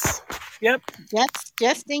case. Yep.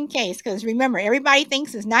 Just in case, because remember, everybody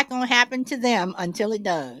thinks it's not going to happen to them until it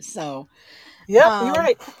does. So, Yep, you're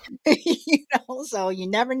right. so you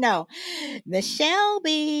never know. Miss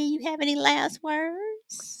Shelby, you have any last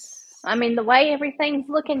words? I mean, the way everything's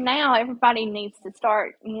looking now, everybody needs to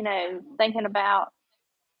start, thinking about,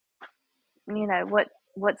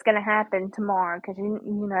 what's going to happen tomorrow, because you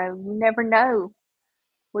never know.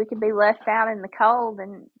 We could be left out in the cold,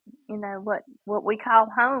 and what we call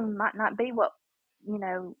home might not be what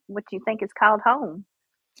you think is called home.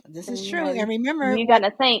 This So, is true. And remember, you got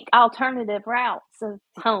to think alternative routes of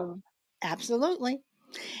home. Absolutely.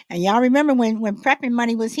 And y'all remember when Prepping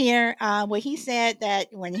Money was here, where he said that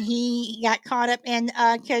when he got caught up in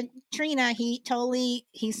Katrina, he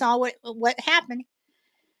saw what happened,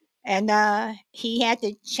 and he had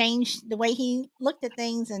to change the way he looked at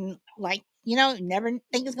things, and never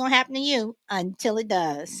think it's gonna happen to you until it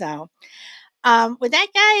does. So, with that,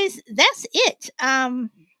 guys, that's it.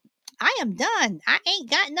 I am done. I ain't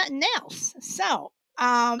got nothing else. So,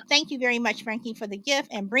 thank you very much, Frankie, for the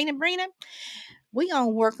gift, and Brina, we gonna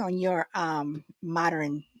work on your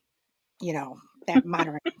modern, that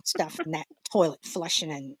modern stuff and that toilet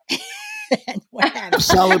flushing and what have you.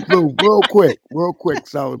 Solid Blue, real quick,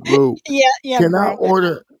 Solid Blue. Yeah, Can I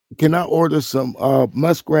bro. order some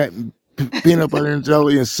muskrat and peanut butter and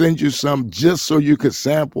jelly and send you some just so you could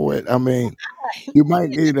sample it? I mean, you might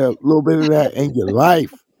need a little bit of that in your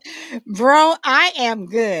life. Bro, I am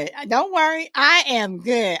good. Don't worry, I am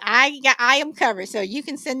good. I am covered. So you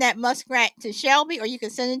can send that muskrat to Shelby, or you can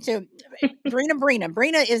send it to Brina.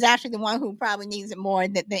 Brina is actually the one who probably needs it more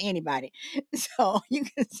than anybody. So you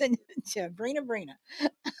can send it to Brina.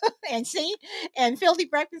 And see, and Filthy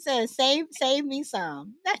Breakfast says, save me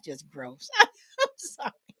some. That's just gross. I'm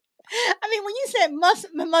sorry. I mean, when you said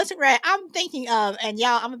muskrat, I'm thinking of, and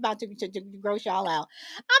y'all, I'm about to gross y'all out.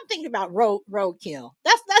 I'm thinking about roadkill.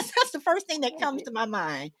 That's the first thing that comes to my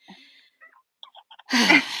mind.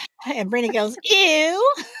 And Brenda goes,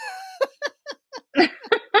 ew,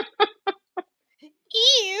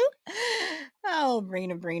 ew. Oh,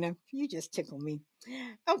 Brina, you just tickle me.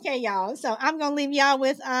 Okay, y'all. So I'm gonna leave y'all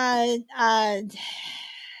with I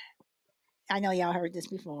know y'all heard this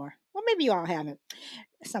before. Well, maybe you all haven't.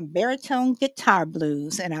 Some baritone guitar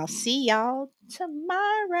blues, and I'll see y'all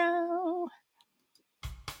tomorrow.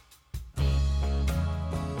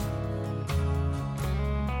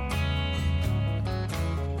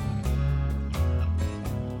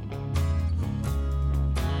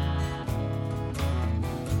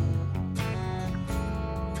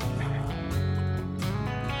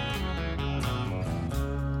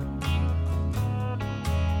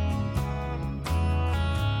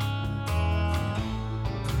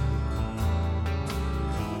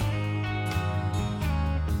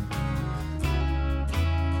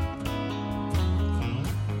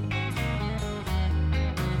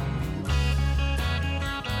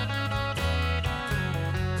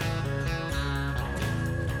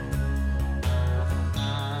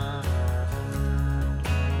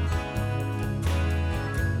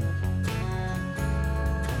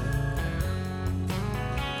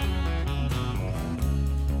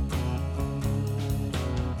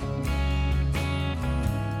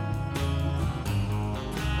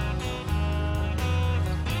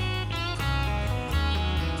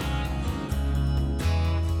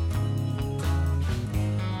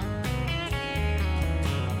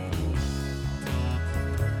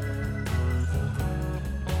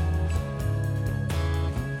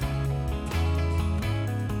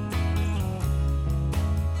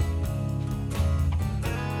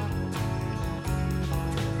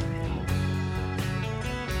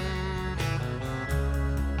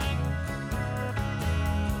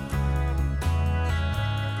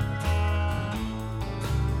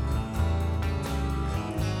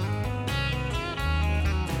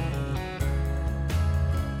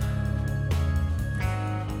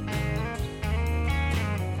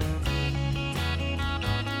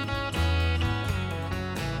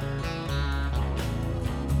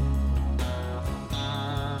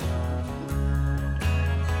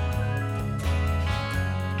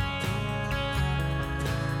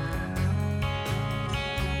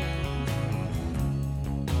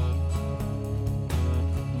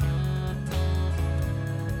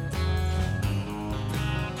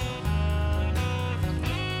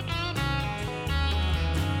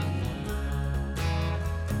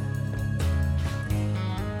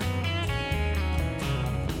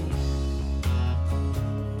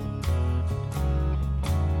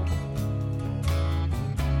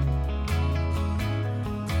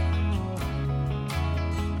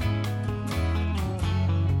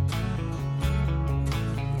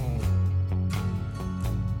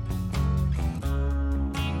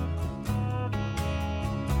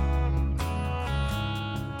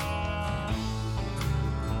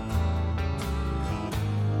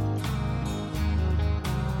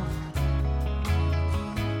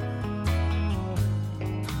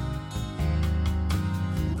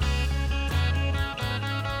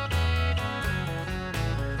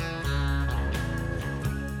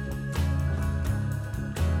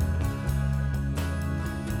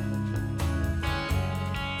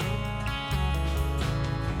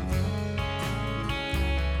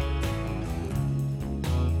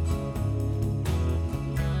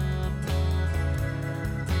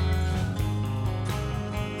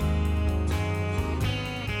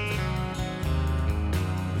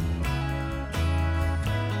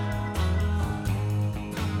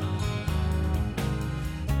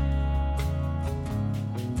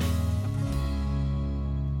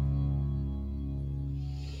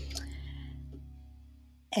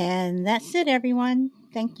 And that's it, everyone.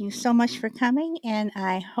 Thank you so much for coming, and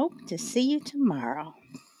I hope to see you tomorrow.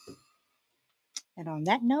 And on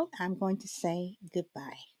that note, I'm going to say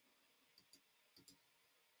goodbye.